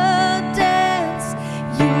confidence.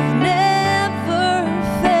 You've never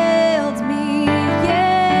failed me yet.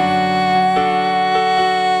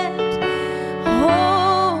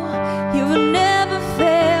 Oh, you've never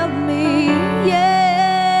failed me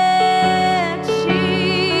yet,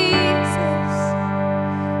 Jesus.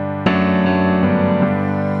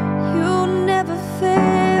 You never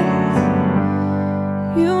failed.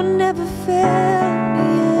 You never failed me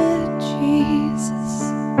yet, Jesus.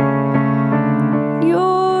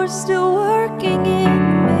 You're still working in the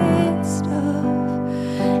midst of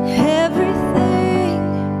everything.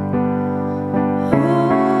 Oh,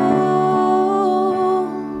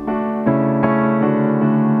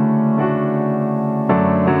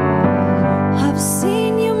 I've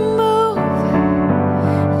seen you move.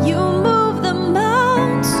 You move the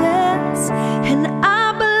mountains, and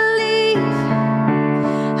I believe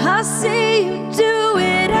I see you do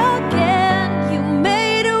it again. You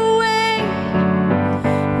made a way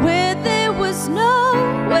where there was no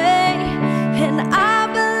way, and I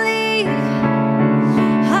believe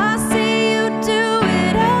I see you do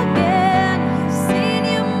it again. You've seen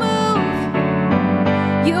you move.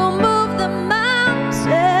 You move the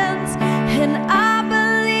mountains, and I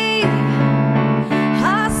believe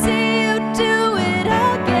I see you do it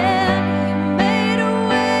again. You made a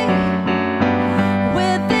way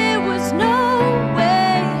where there was no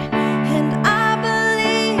way, and I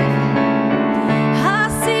believe I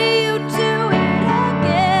see you do it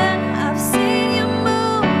again. I've seen you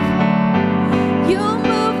move. You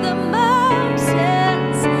move the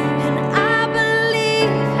mountains, and I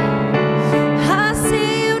believe I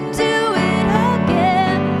see you do it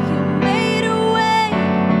again. You made a way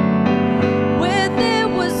where there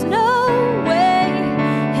was no way,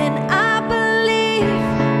 and I believe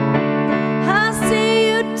I see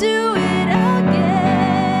you do it again.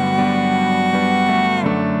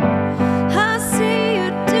 I see you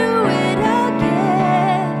do it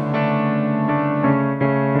again.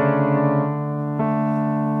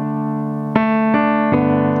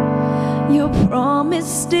 Your promise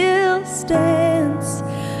still stands.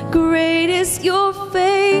 Great is your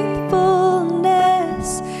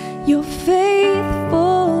faithfulness. Your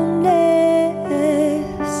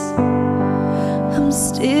faithfulness. I'm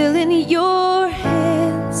still in your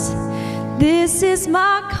hands. This is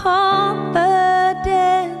my confidence.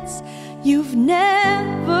 You've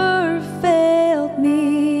never failed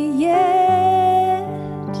me yet.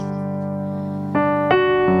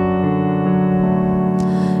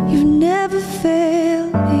 You've never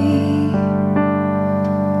failed me.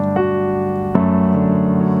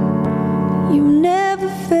 You've never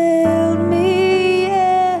failed me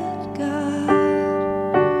yet, God.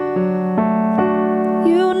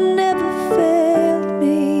 You never failed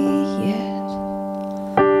me yet.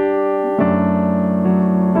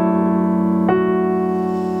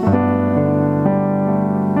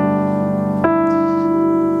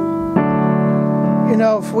 You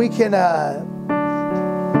know, if we can, I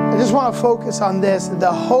just want to focus on this,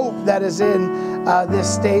 the hope that is in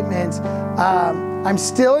this statement. I'm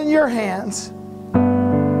still in your hands,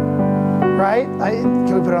 right? Can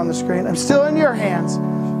we put it on the screen? I'm still in your hands,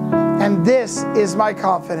 and this is my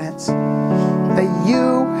confidence that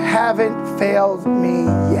you haven't failed me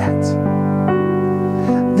yet.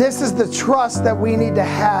 This is the trust that we need to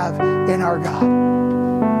have in our God.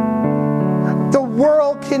 The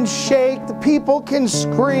world can shake, the people can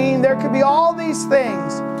scream, there could be all these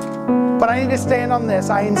things, but I need to stand on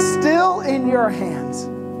this. I am still in your hands.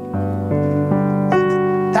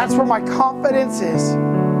 That's where my confidence is.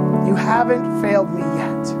 You haven't failed me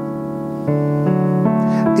yet.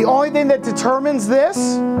 The only thing that determines this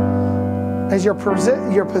is your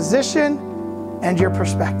position and your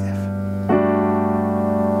perspective.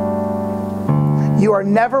 You are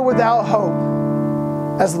never without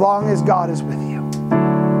hope as long as God is with you.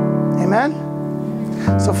 Amen?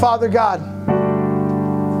 So, Father God,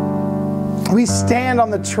 we stand on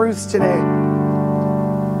the truths today.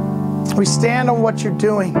 We stand on what you're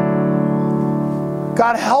doing.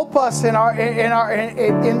 God, help us in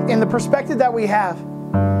the perspective that we have.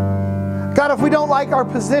 God, if we don't like our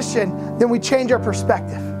position, then we change our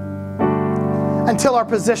perspective until our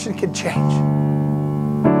position can change.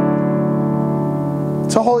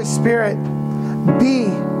 So Holy Spirit, be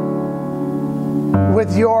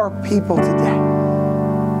with your people today.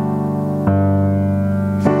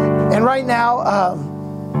 And right now,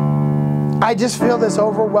 I just feel this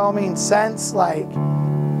overwhelming sense, like,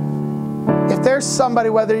 if there's somebody,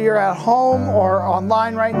 whether you're at home or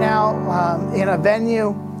online right now, in a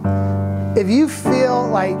venue, if you feel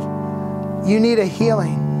like you need a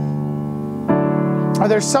healing, or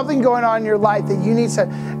there's something going on in your life that you need to,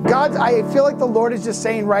 God, I feel like the Lord is just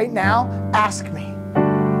saying right now, ask me.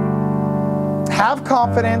 Have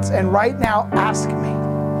confidence, and right now, ask me.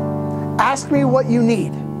 Ask me what you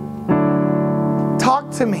need.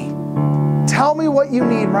 Talk to me. Tell me what you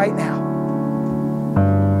need right now.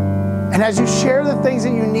 And as you share the things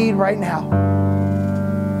that you need right now,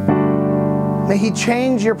 may He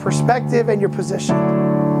change your perspective and your position.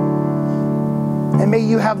 And may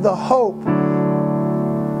you have the hope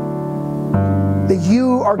that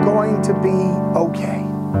you are going to be okay.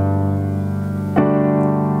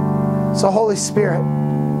 So Holy Spirit,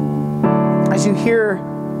 as you hear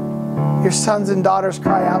your sons and daughters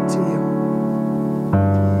cry out to you,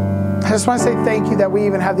 I just want to say thank you that we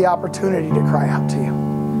even have the opportunity to cry out to you.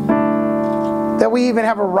 That we even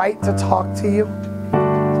have a right to talk to you.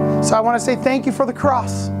 So I want to say thank you for the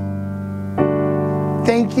cross.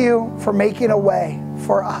 Thank you for making a way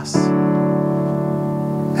for us.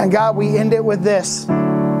 And God, we end it with this.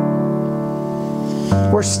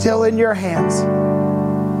 We're still in your hands.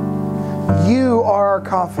 You are our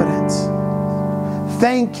confidence.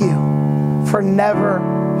 Thank you for never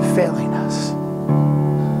failing us.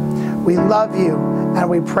 We love you and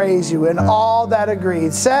we praise you. And all that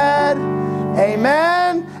agreed said,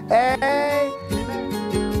 amen. Amen.